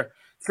there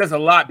says a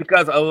lot,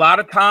 because a lot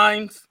of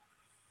times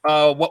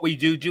what we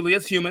do, Julie,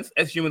 as humans,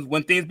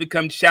 when things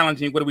become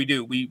challenging, what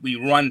do? We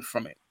run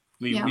from it.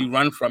 We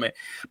run from it.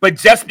 But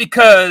just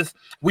because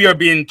we are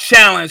being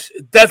challenged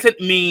doesn't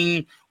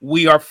mean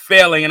we are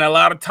failing. And a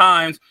lot of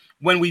times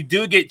when we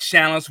do get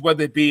challenged,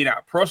 whether it be in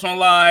our personal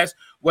lives,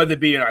 whether it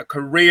be in our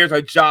careers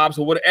or jobs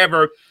or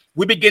whatever,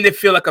 we begin to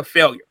feel like a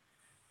failure.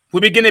 We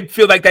begin to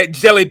feel like that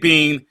jelly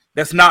bean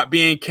that's not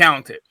being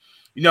counted.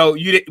 You know,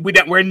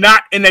 we're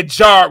not in a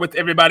jar with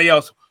everybody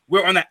else.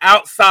 We're on the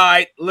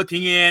outside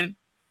looking in.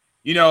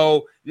 You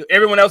know,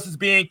 everyone else is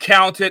being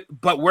counted,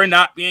 but we're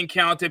not being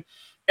counted.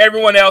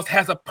 Everyone else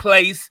has a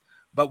place,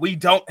 but we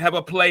don't have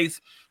a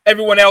place.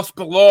 Everyone else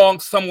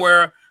belongs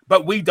somewhere,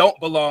 but we don't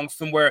belong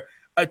somewhere.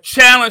 A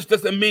challenge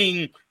doesn't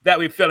mean that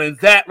we feel, and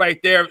that right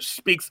there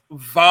speaks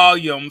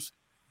volumes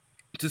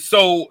to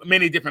so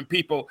many different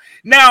people.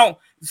 Now,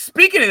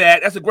 speaking of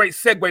that, that's a great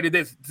segue to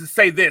this, to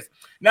say this.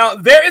 Now,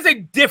 there is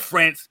a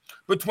difference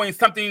between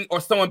something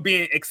or someone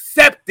being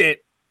accepted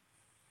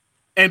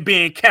and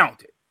being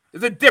counted.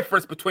 There's a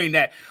difference between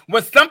that.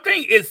 When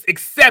something is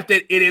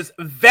accepted, it is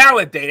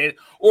validated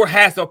or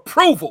has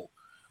approval.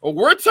 Or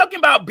we're talking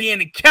about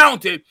being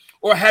counted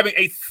or having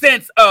a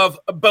sense of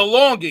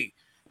belonging.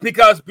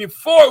 Because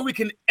before we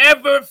can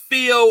ever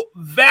feel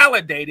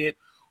validated,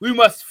 we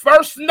must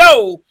first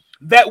know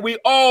that we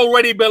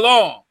already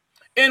belong.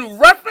 In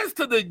reference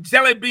to the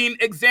jelly bean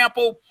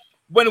example,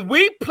 when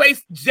we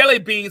place jelly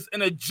beans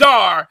in a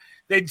jar,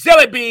 the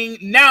jelly bean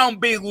now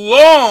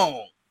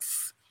belongs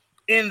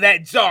in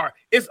that jar.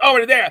 It's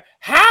already there.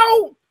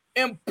 How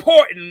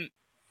important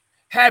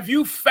have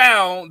you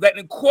found that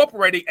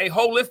incorporating a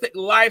holistic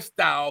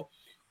lifestyle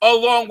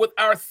along with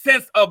our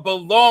sense of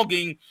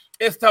belonging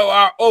is to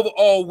our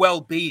overall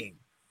well-being?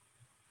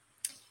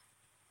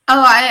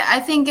 Oh, I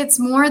think it's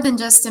more than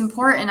just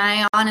important.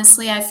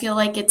 I feel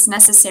like it's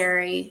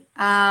necessary,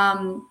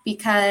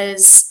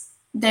 because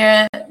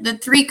the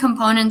three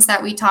components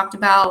that we talked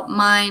about,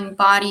 mind,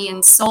 body,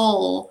 and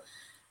soul,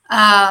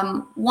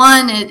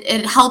 one,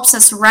 it helps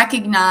us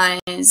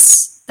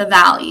recognize the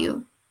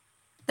value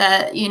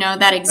that, you know,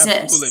 that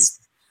exists.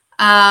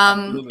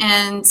 Absolutely.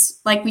 And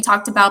like we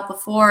talked about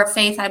before,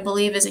 faith, I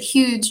believe, is a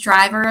huge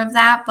driver of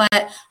that.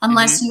 But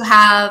unless you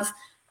have,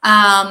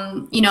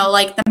 you know,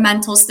 like the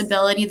mental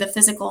stability, the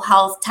physical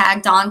health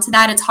tagged on to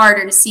that, it's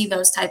harder to see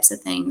those types of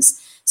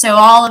things. So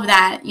all of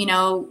that, you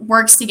know,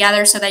 works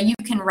together so that you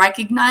can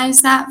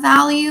recognize that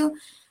value.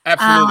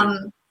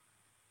 Absolutely.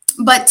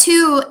 But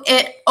two,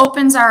 it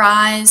opens our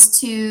eyes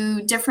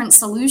to different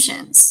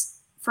solutions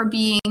for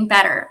being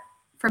better,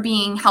 for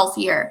being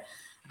healthier.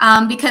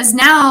 Because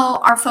now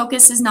our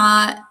focus is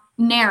not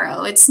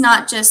narrow. It's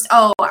not just,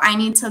 oh, I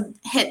need to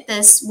hit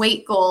this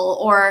weight goal,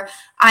 or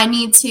I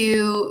need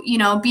to,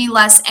 be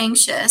less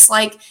anxious.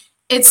 Like,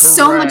 it's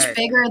so much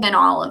bigger than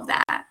all of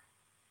that.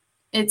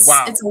 It's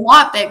a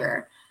lot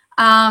bigger.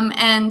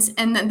 And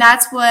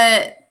that's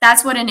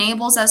what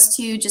enables us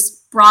to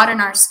just broaden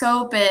our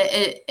scope.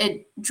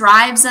 It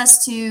drives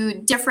us to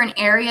different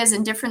areas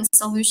and different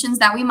solutions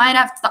that we might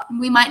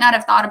not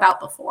have thought about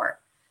before.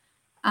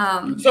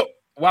 So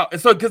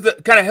because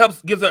it kind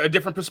of gives a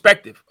different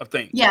perspective of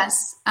things.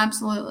 Yes,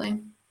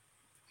 absolutely.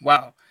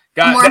 Wow.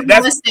 More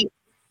holistic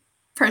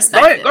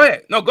perspective. Go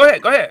ahead. No, go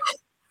ahead.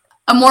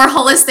 A more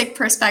holistic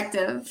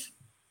perspective.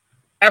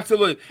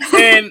 Absolutely.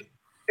 And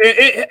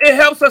it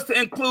helps us to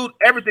include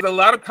everything. A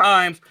lot of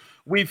times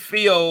we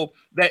feel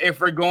that if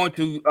we're going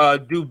to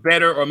do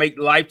better or make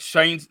life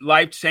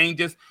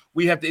changes,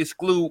 we have to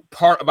exclude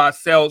part of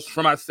ourselves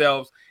from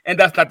ourselves. And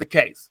that's not the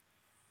case.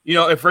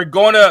 If we're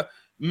going to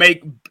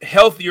make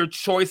healthier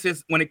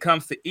choices when it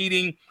comes to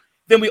eating,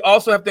 then we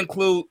also have to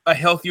include a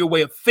healthier way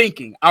of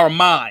thinking, our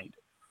mind.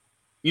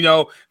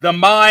 The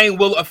mind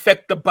will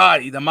affect the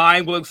body. The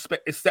mind will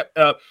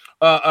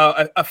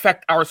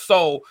affect our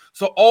soul.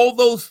 So all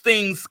those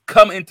things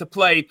come into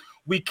play.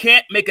 We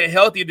can't make a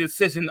healthier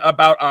decision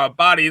about our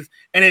bodies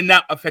and it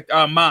not affect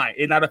our mind,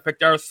 it not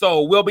affect our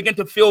soul. We'll begin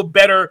to feel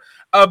better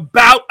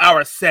about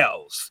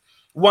ourselves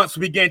once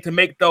we begin to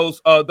make those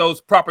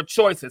proper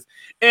choices.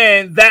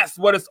 And that's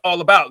what it's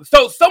all about.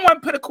 So someone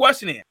put a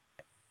question in.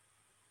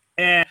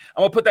 And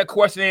I'm going to put that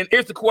question in.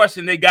 Here's the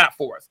question they got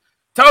for us.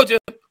 Told you,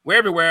 we're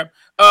everywhere.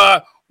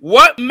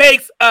 What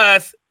makes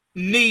us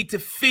need to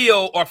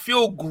feel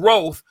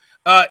growth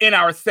in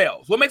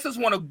ourselves? What makes us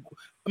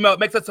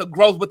makes us a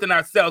growth within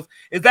ourselves?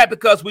 Is that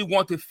because we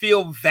want to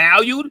feel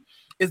valued?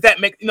 Is that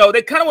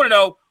they kind of want to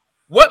know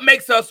what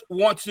makes us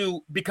want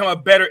to become a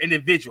better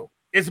individual?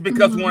 Is it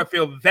because we want to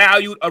feel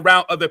valued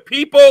around other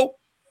people,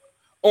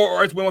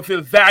 or is we want to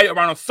feel valued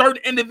around a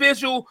certain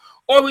individual,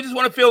 or we just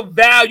want to feel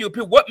valued?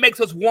 What makes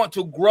us want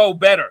to grow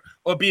better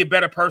or be a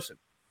better person?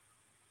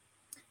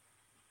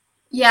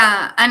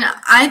 Yeah, and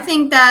I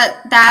think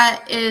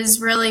that is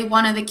really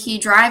one of the key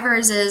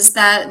drivers, is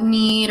that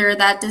need or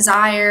that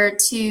desire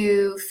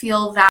to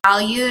feel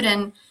valued.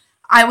 And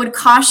I would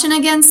caution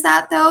against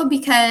that, though,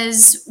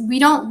 because we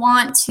don't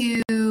want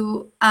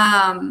to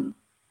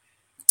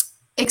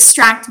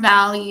extract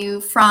value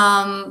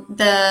from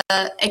the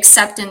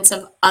acceptance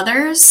of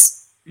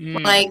others.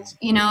 Like,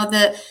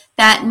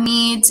 that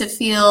need to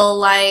feel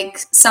like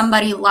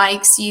somebody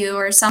likes you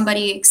or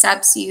somebody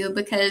accepts you,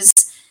 because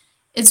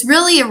it's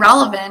really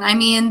irrelevant. I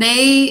mean,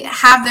 they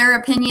have their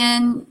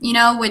opinion,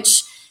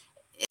 which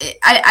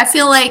I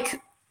feel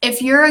like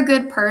if you're a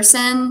good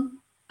person,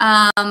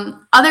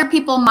 other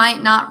people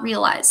might not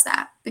realize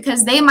that,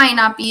 because they might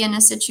not be in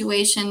a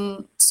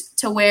situation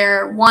to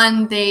where,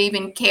 one, they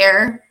even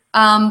care,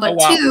 but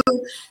two,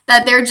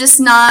 that they're just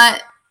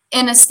not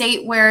in a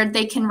state where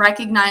they can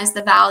recognize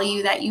the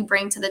value that you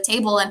bring to the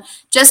table. And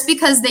just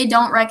because they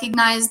don't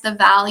recognize the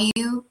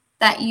value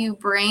that you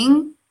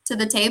bring to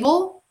the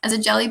table as a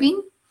jelly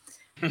bean,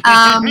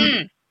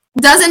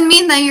 doesn't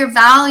mean that your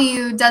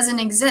value doesn't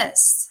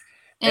exist.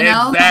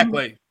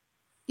 Exactly.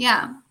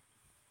 Yeah.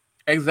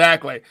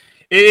 Exactly.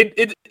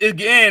 It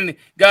again,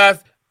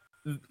 guys,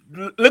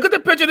 look at the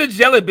picture of the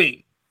jelly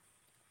bean.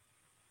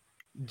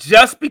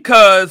 Just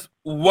because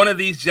one of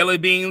these jelly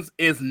beans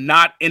is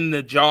not in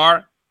the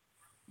jar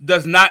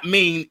does not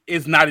mean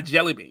it's not a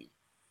jelly bean.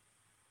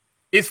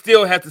 It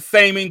still has the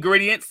same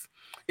ingredients.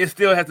 It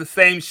still has the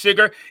same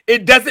sugar.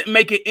 It doesn't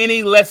make it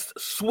any less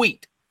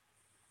sweet.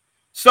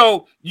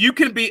 So you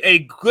can be a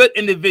good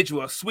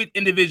individual, a sweet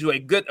individual, a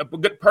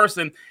good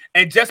person,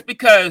 and just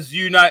because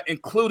you're not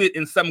included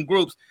in some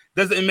groups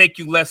doesn't make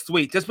you less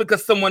sweet. Just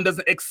because someone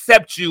doesn't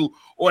accept you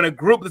or a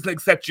group doesn't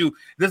accept you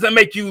doesn't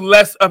make you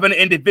less of an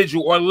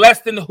individual or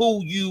less than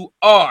who you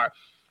are.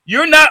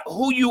 You're not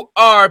who you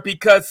are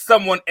because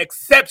someone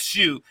accepts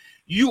you.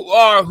 You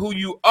are who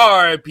you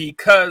are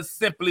because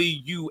simply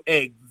you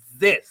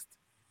exist.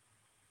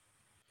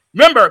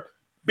 Remember,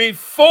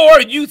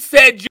 before you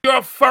said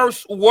your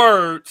first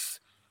words,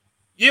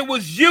 it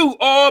was you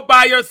all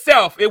by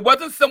yourself. It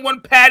wasn't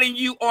someone patting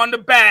you on the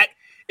back.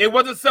 It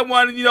wasn't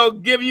someone,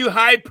 giving you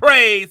high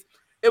praise.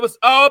 It was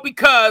all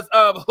because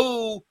of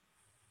who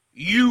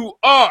you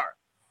are.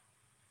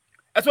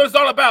 That's what it's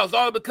all about. It's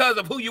all because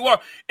of who you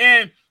are.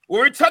 And when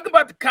we're talking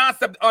about the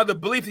concept or the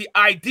belief, the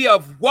idea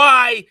of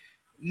why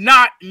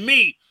not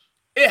me,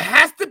 it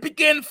has to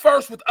begin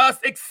first with us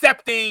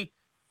accepting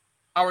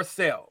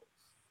ourselves.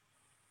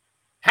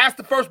 Has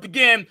to first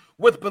begin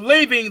with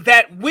believing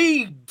that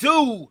we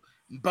do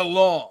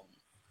belong,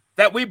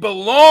 that we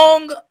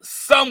belong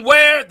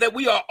somewhere, that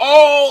we are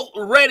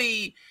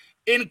already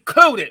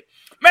included.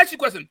 Let me ask you a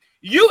question.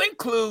 You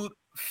include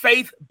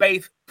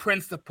faith-based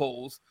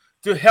principles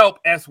to help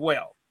as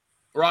well,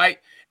 right?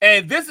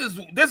 And this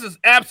is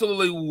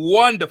absolutely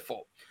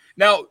wonderful.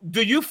 Now,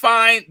 do you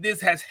find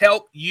this has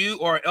helped you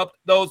or helped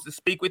those to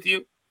speak with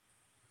you?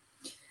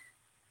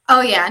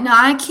 Oh, yeah. No,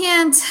 I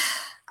can't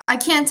I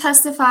can't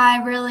testify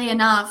really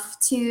enough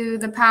to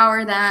the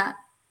power that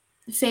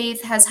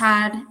faith has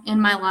had in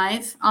my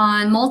life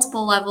on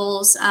multiple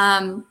levels.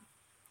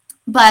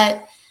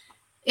 But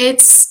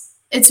it's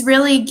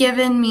really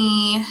given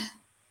me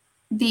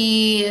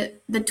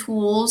the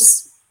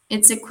tools.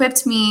 It's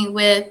equipped me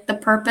with the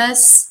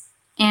purpose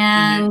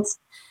and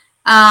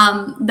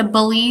the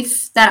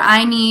belief that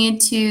I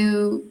need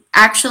to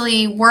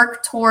actually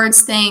work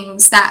towards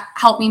things that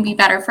help me be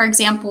better. For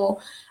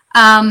example,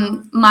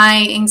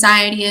 my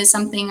anxiety is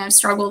something I've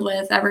struggled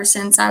with ever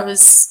since I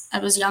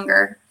was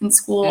younger in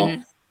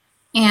school.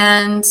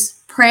 And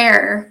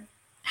prayer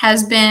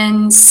has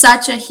been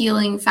such a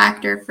healing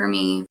factor for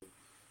me.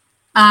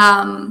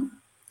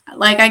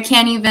 Like I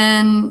can't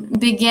even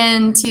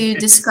begin to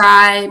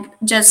describe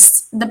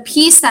just the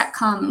peace that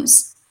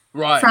comes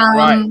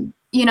from,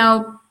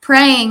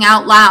 praying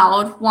out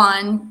loud,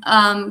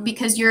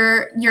 because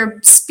you're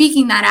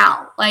speaking that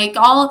out. Like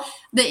all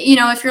the,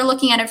 if you're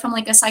looking at it from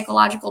like a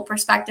psychological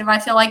perspective, I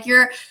feel like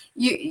you're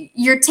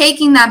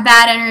taking that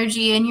bad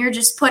energy and you're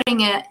just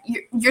putting it,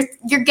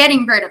 you're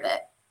getting rid of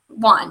it.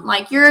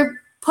 Like you're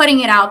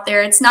putting it out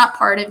there. It's not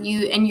part of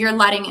you and you're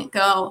letting it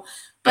go.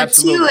 But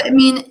Absolutely. two, I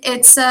mean,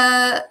 it's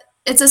a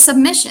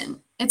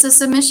submission. It's a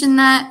submission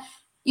that,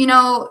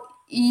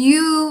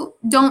 you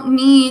don't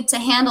need to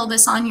handle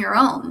this on your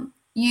own.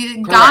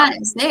 God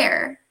is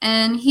there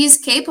and he's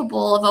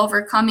capable of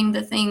overcoming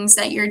the things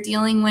that you're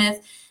dealing with,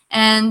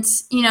 and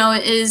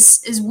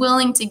is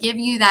willing to give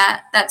you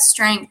that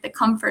strength, the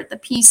comfort, the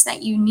peace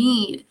that you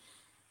need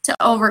to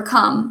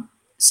overcome.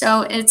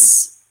 So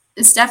it's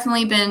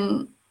definitely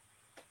been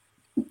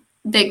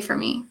big for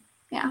me.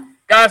 Yeah,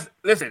 guys,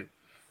 listen,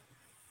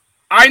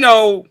 I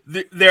know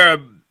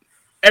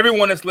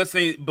everyone that's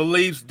listening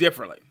believes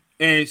differently,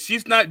 and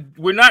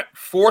we're not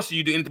forcing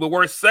you to anything, but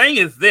what we're saying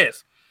is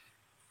this: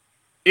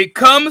 it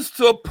comes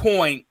to a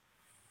point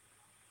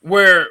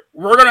where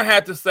we're going to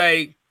have to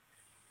say,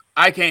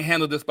 I can't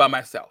handle this by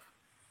myself.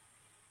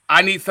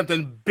 I need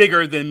something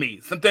bigger than me,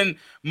 something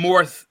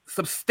more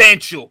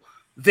substantial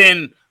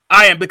than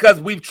I am, because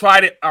we've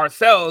tried it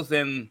ourselves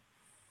and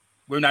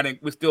we're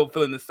still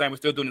feeling the same. We're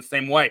still doing the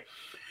same way.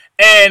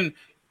 And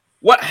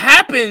what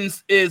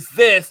happens is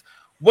this: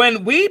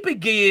 when we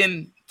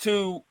begin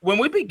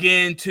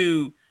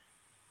to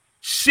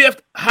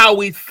shift how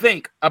we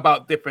think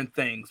about different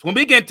things, when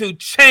we begin to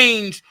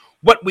change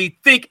what we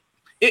think,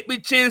 it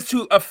begins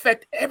to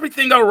affect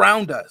everything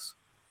around us.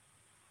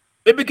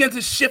 It begins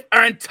to shift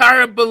our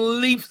entire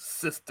belief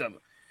system.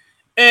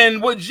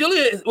 And what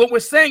we're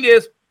saying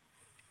is,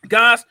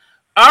 guys,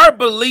 our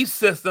belief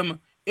system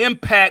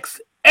impacts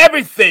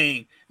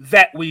everything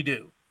that we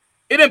do.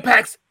 It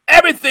impacts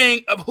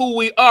everything of who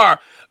we are.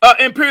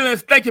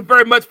 Imperialist, thank you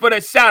very much for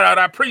that shout out.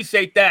 I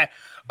appreciate that,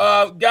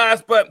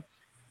 guys. But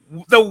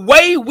the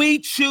way we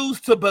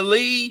choose to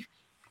believe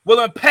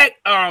will impact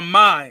our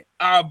mind,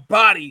 our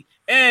body,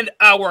 and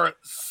our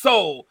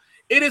soul.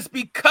 It is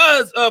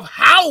because of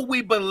how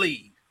we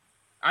believe.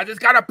 I just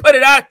got to put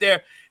it out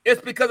there.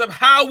 It's because of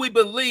how we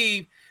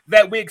believe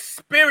that we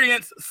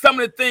experience some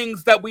of the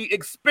things that we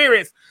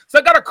experience. So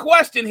I got a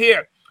question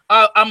here.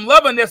 I'm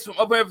loving this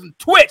from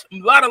Twitch. A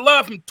lot of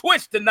love from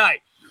Twitch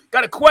tonight.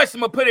 Got a question.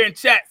 I'm going to put it in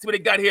chat. See what they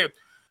got here.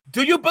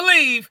 Do you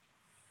believe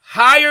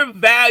higher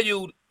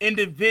valued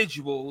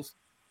individuals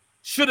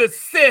should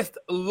assist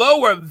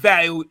lower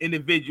valued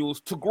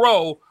individuals to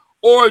grow,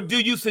 or do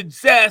you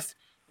suggest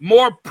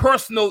more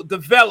personal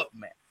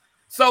development?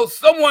 So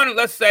someone,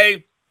 let's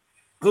say,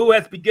 who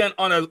has begun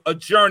on a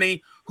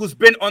journey, who's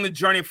been on the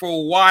journey for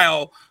a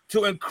while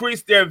to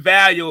increase their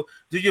value,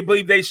 do you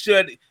believe they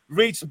should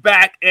reach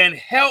back and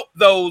help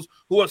those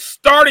who are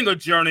starting a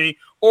journey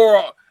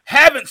or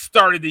haven't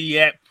started it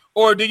yet?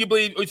 Or do you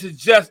believe it's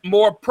just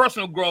more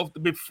personal growth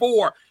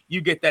before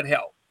you get that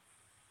help?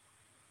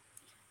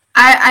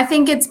 I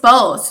think it's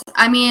both.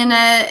 I mean,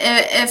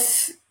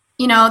 if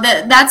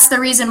that's the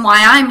reason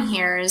why I'm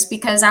here, is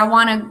because I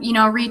want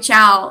to, reach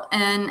out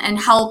and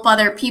help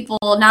other people.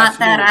 Not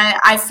Absolutely. That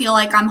I feel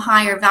like I'm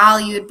higher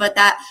valued, but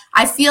that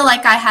I feel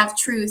like I have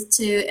truth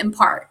to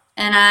impart.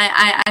 And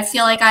I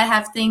feel like I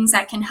have things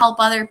that can help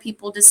other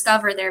people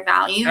discover their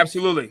value.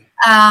 Absolutely.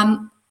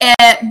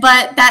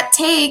 But that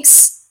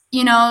takes,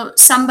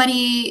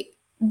 somebody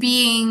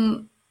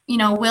being,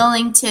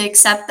 willing to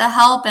accept the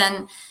help,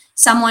 and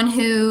someone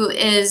who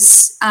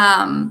is,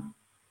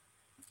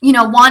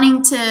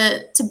 wanting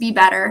to be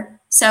better.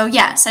 So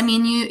yes, I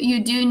mean,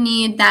 you do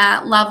need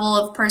that level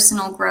of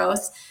personal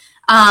growth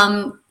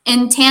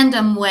in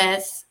tandem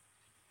with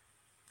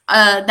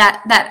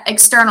that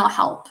external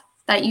help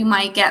that you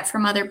might get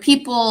from other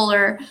people,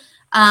 or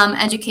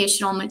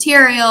educational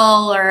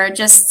material, or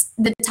just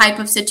the type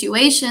of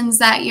situations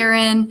that you're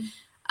in.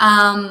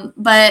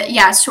 But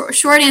yeah,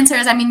 short answer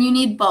is, I mean, you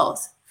need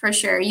both for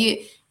sure.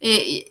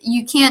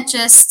 You can't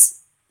just,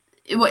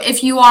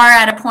 if you are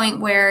at a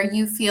point where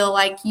you feel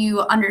like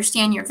you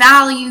understand your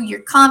value, you're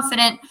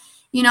confident,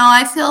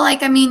 I feel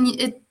like, I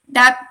mean,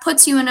 that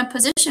puts you in a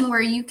position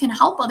where you can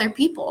help other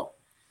people.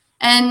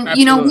 And,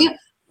 Absolutely.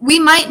 We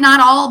might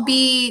not all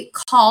be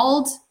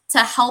called to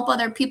help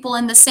other people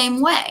in the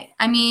same way.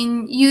 I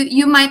mean,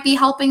 you might be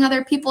helping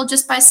other people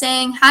just by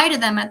saying hi to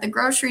them at the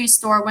grocery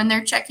store when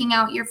they're checking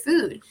out your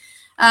food,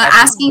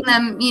 asking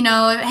them, you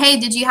know, hey,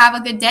 did you have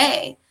a good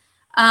day?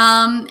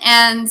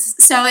 And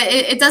so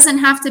it doesn't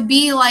have to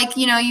be like,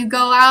 you know, you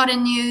go out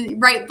and you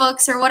write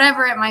books or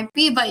whatever it might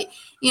be, but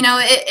you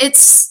know,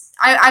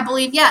 I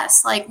believe,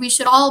 yes, like we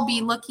should all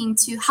be looking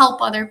to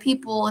help other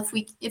people if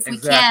we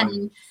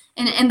can,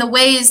 in the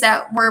ways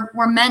that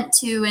we're meant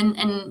to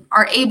and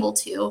are able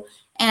to.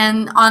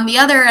 And on the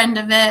other end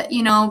of it,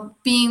 you know,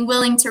 being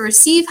willing to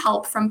receive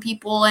help from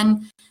people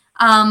and,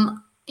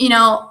 you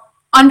know,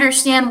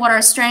 understand what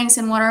our strengths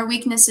and what our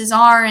weaknesses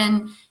are,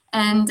 and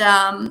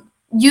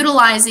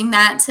utilizing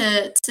that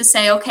to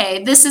say,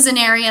 okay, this is an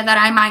area that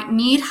I might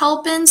need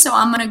help in, so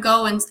I'm going to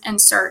go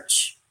and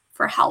search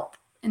for help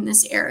in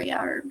this area,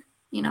 or,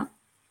 you know,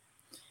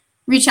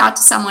 reach out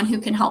to someone who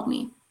can help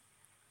me.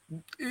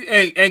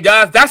 And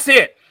guys, that's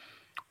it.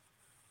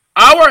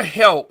 Our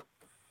help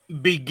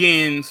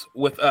begins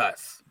with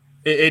us.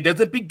 It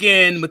doesn't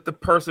begin with the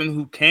person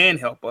who can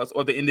help us,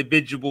 or the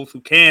individuals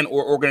who can,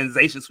 or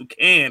organizations who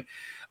can.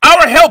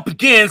 Our help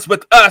begins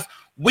with us.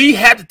 We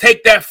have to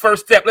take that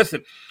first step.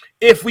 Listen,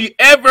 if we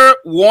ever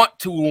want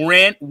to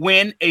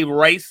win a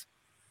race,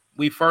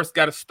 we first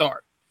got to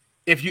start.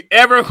 If you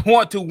ever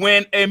want to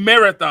win a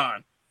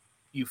marathon,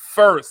 you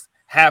first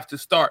have to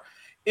start.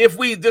 If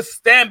we just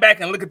stand back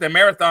and look at the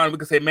marathon, we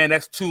can say, man,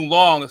 that's too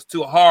long, it's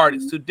too hard,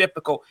 it's too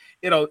difficult.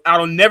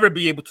 I'll never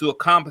be able to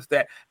accomplish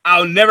that.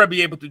 I'll never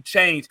be able to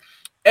change.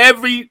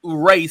 Every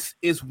race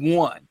is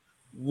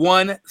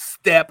one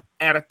step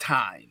at a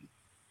time.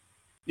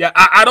 Yeah,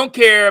 I don't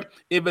care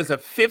if it's a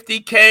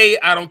 50K,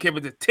 I don't care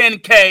if it's a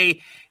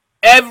 10K.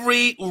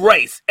 Every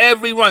race,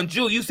 every run.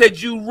 Julie, you said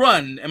you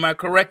run. Am I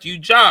correct? You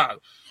jog.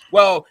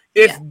 Well,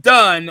 it's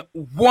done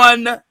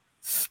one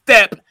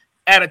step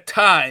at a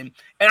time.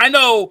 And I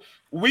know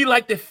we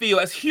like to feel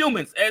as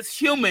humans,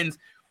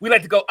 we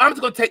like to go, I'm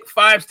just going to take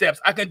 5 steps.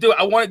 I can do it.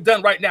 I want it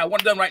done right now.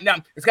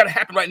 It's got to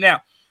happen right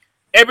now.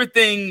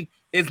 Everything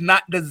is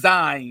not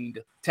designed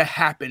to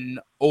happen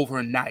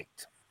overnight.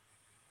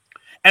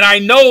 And I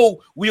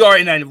know we are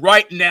in a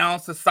right now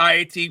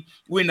society.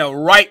 We're in a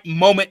right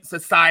moment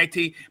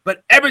society,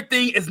 but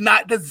everything is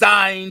not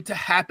designed to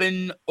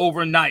happen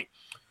overnight.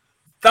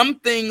 Some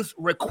things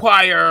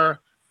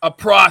require a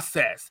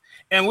process.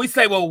 And we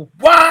say, well,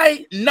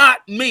 why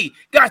not me?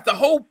 Guys, the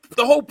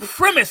whole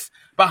premise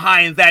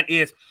behind that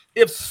is,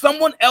 if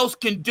someone else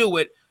can do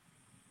it,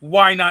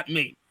 why not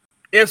me?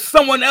 If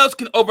someone else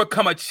can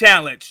overcome a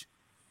challenge,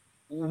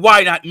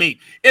 why not me?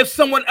 If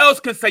someone else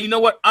can say, you know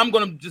what, I'm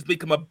going to just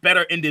become a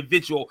better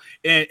individual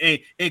and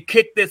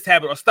kick this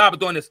habit or stop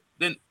doing this,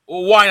 then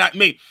why not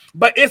me?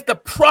 But it's the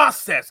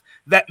process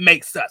that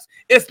makes us.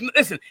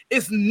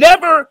 It's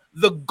never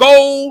the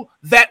goal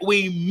that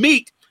we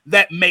meet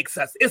that makes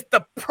us. It's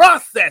the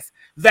process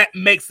that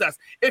makes us.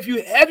 Have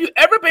you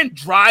ever been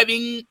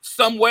driving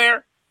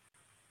somewhere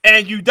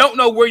and you don't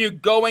know where you're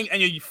going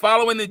and you're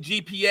following the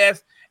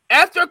GPS?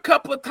 After a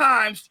couple of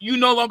times, you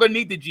no longer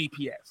need the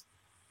GPS.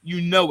 You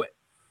know it.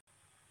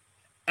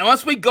 And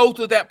once we go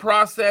through that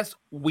process,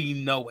 we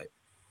know it.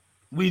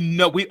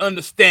 We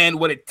understand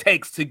what it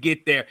takes to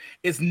get there.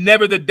 It's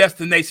never the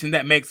destination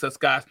that makes us,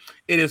 guys.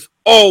 It is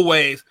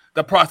always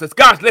the process.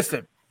 Guys,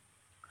 listen,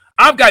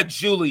 I've got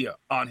Julia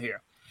on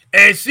here,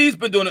 and she's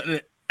been doing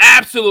an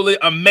absolutely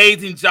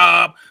amazing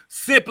job.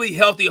 Simply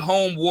Healthy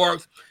Home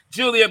Works.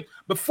 Julia,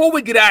 before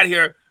we get out of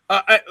here,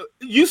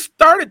 you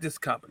started this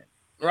company,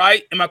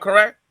 right? Am I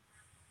correct?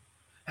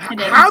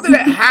 How did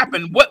it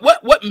happen?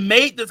 What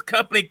made this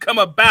company come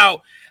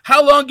about?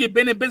 How long you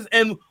been in business?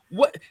 And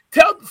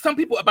tell some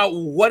people about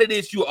what it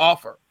is you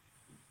offer.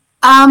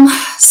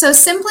 So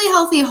Simply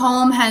Healthy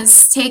Home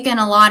has taken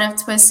a lot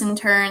of twists and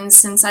turns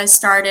since I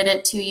started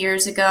it 2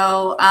 years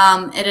ago.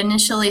 It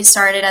initially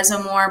started as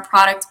a more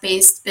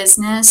product-based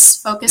business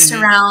focused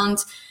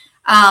around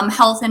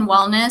health and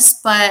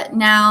wellness, but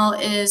now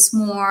is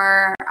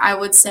more, I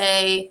would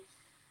say,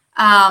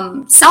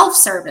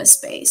 self-service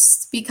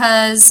based,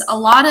 because a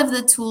lot of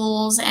the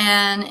tools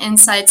and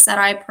insights that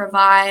I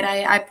provide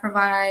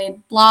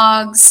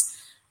blogs,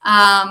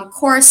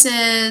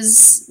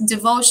 courses,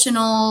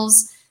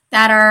 devotionals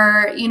that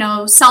are,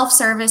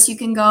 self-service. You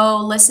can go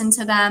listen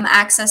to them,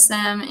 access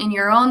them in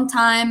your own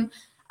time.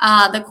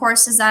 The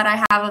courses that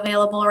I have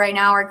available right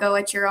now are go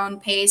at your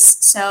own pace.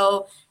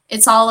 So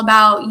it's all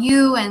about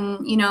you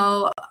and,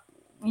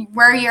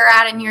 where you're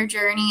at in your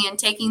journey and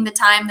taking the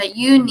time that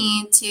you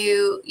need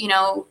to,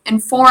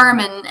 inform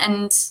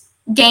and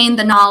gain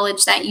the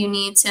knowledge that you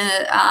need to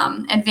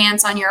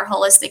advance on your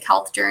holistic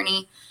health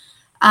journey.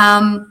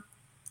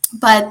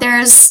 But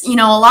there's, a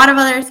lot of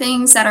other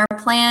things that are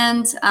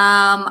planned.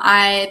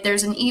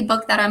 There's an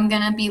ebook that I'm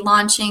going to be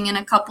launching in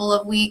a couple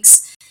of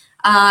weeks.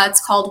 It's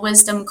called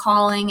Wisdom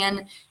Calling,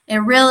 and it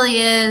really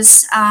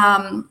is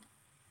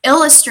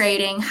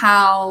illustrating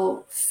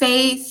how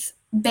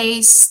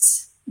faith-based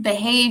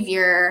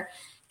behavior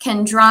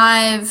can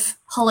drive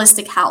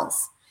holistic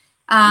health.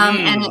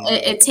 And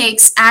it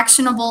takes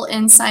actionable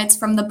insights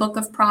from the book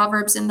of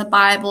Proverbs in the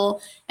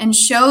Bible and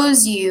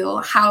shows you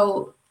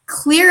how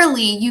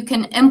clearly you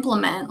can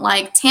implement,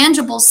 like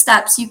tangible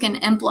steps you can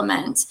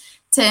implement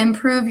to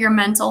improve your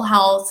mental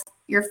health,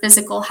 your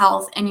physical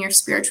health, and your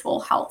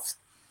spiritual health.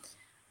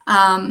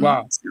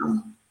 Wow. So,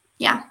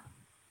 yeah.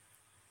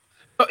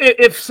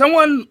 If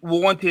someone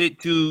wanted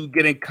to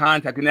get in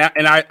contact,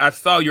 and I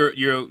saw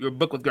your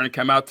book was going to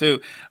come out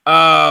too.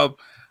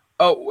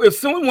 If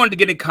someone wanted to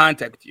get in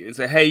contact with you and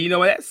say, hey, you know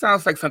what, that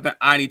sounds like something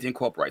I need to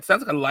incorporate.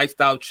 Sounds like a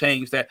lifestyle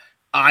change that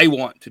I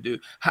want to do.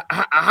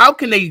 How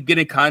can they get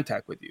in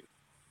contact with you?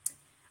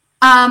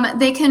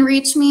 They can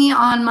reach me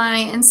on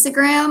my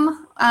Instagram,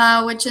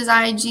 which is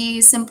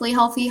IG Simply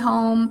Healthy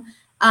Home.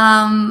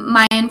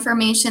 My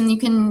information, you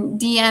can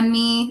DM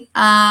me,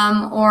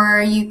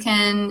 or you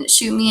can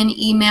shoot me an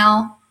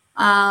email,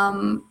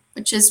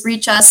 which is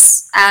reach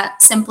us at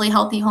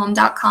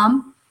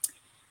simplyhealthyhome.com.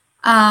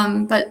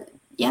 But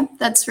yeah,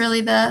 that's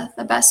really the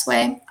best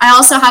way. I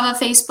also have a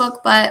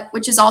Facebook,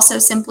 which is also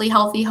Simply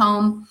Healthy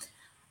Home.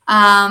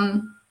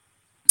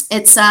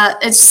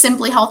 It's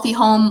Simply Healthy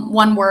Home,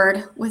 one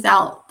word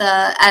without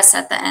the S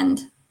at the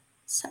end.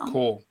 So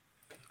cool.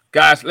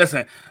 Guys,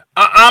 listen,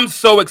 I'm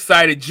so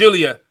excited.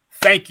 Julia,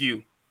 thank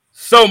you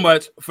so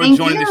much for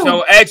joining the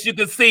show. As you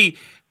can see,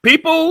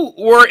 people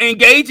were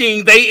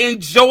engaging. They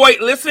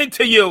enjoyed listening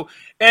to you.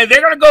 And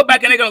they're going to go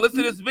back and they're going to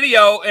listen to this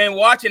video and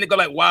watch it and go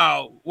like,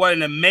 wow, what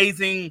an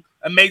amazing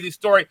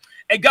story.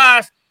 And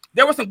guys,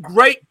 there were some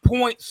great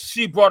points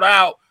she brought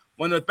out.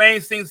 One of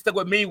the things stuck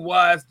with me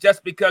was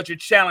just because you're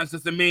challenged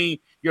doesn't mean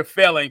you're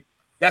failing.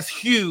 That's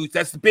huge.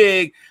 That's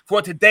big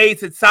for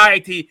today's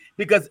society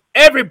because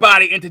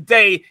everybody in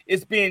today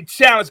is being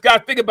challenged.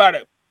 Guys, think about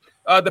it.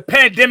 The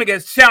pandemic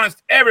has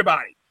challenged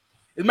everybody.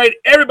 It made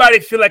everybody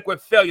feel like we're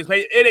failures.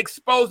 It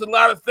exposed a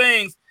lot of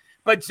things.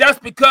 But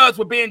just because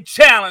we're being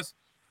challenged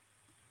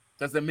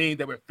doesn't mean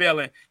that we're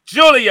failing.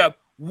 Julia,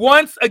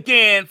 once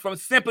again from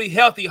Simply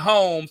Healthy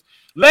Homes,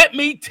 let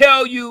me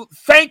tell you,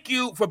 thank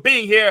you for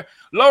being here.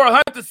 Laura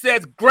Hunter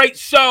says, great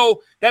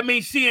show. That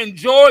means she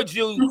enjoyed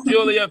you,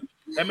 Julia.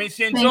 That means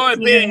she enjoyed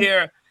being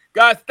here.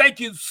 Guys, thank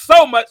you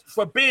so much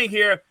for being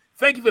here.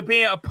 Thank you for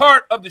being a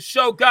part of the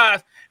show,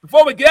 guys.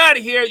 Before we get out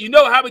of here, you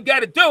know how we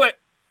got to do it.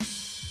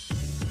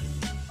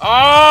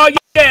 Oh,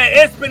 yeah,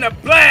 it's been a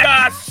blast,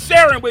 guys,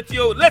 sharing with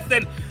you.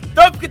 Listen,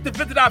 don't forget to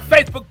visit our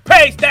Facebook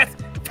page. That's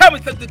Tell Me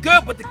Something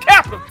Good with the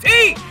capital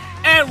T.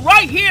 And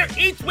right here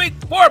each week,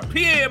 4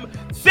 p.m.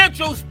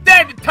 Central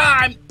Standard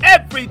Time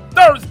every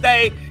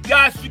Thursday.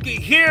 Guys, you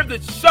can hear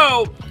the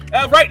show.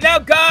 Right now,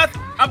 guys,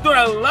 I'm doing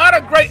a lot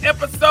of great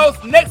episodes.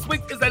 Next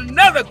week is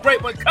another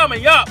great one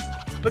coming up.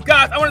 But,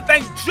 guys, I want to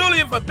thank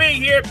Julia for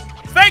being here.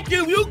 Thank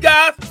you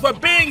guys, for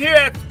being here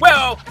as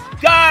well.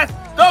 Guys,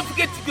 don't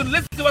forget you can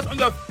listen to us on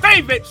your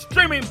favorite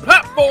streaming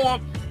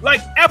platform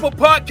like Apple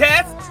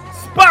Podcasts,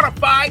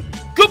 Spotify,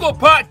 Google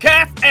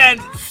Podcasts,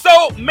 and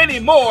so many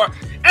more.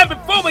 And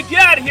before we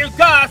get out of here,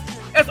 guys,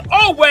 as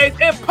always,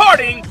 in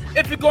parting,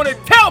 if you're going to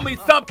tell me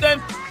something,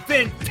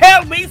 then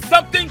tell me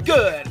something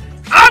good.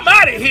 I'm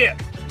out of here.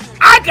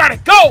 I gotta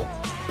go.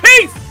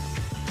 Peace.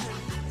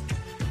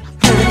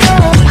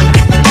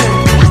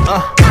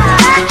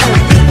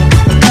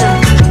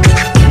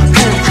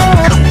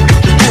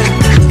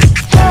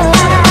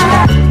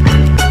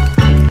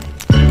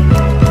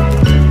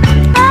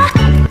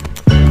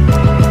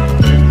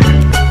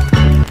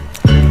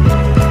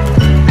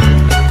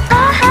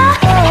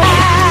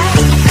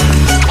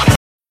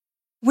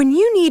 When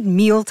you need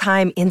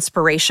mealtime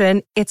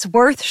inspiration, it's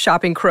worth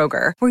shopping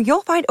Kroger, where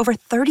you'll find over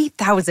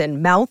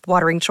 30,000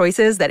 mouth-watering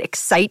choices that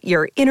excite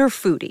your inner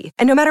foodie.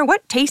 And no matter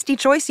what tasty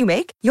choice you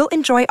make, you'll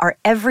enjoy our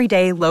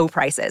everyday low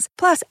prices,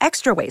 plus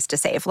extra ways to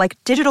save, like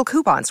digital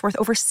coupons worth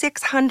over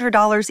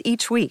 $600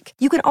 each week.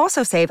 You can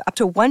also save up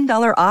to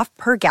 $1 off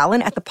per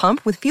gallon at the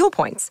pump with fuel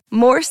points.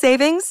 More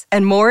savings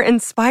and more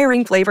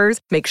inspiring flavors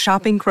make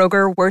shopping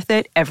Kroger worth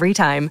it every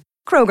time.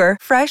 Kroger,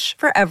 fresh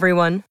for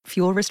everyone.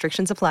 Fuel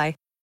restrictions apply.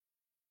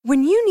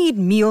 When you need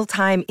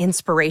mealtime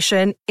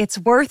inspiration, it's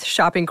worth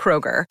shopping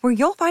Kroger, where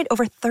you'll find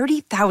over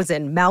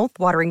 30,000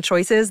 mouth-watering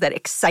choices that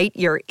excite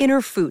your inner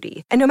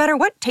foodie. And no matter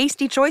what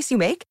tasty choice you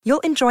make,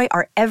 you'll enjoy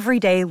our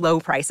everyday low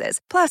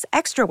prices, plus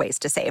extra ways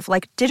to save,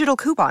 like digital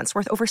coupons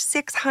worth over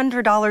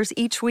 $600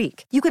 each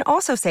week. You can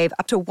also save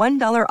up to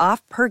 $1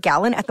 off per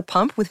gallon at the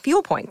pump with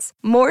fuel points.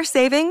 More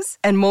savings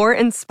and more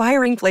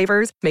inspiring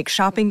flavors make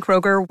shopping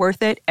Kroger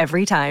worth it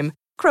every time.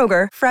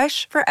 Kroger,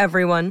 fresh for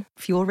everyone.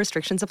 Fuel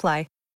restrictions apply.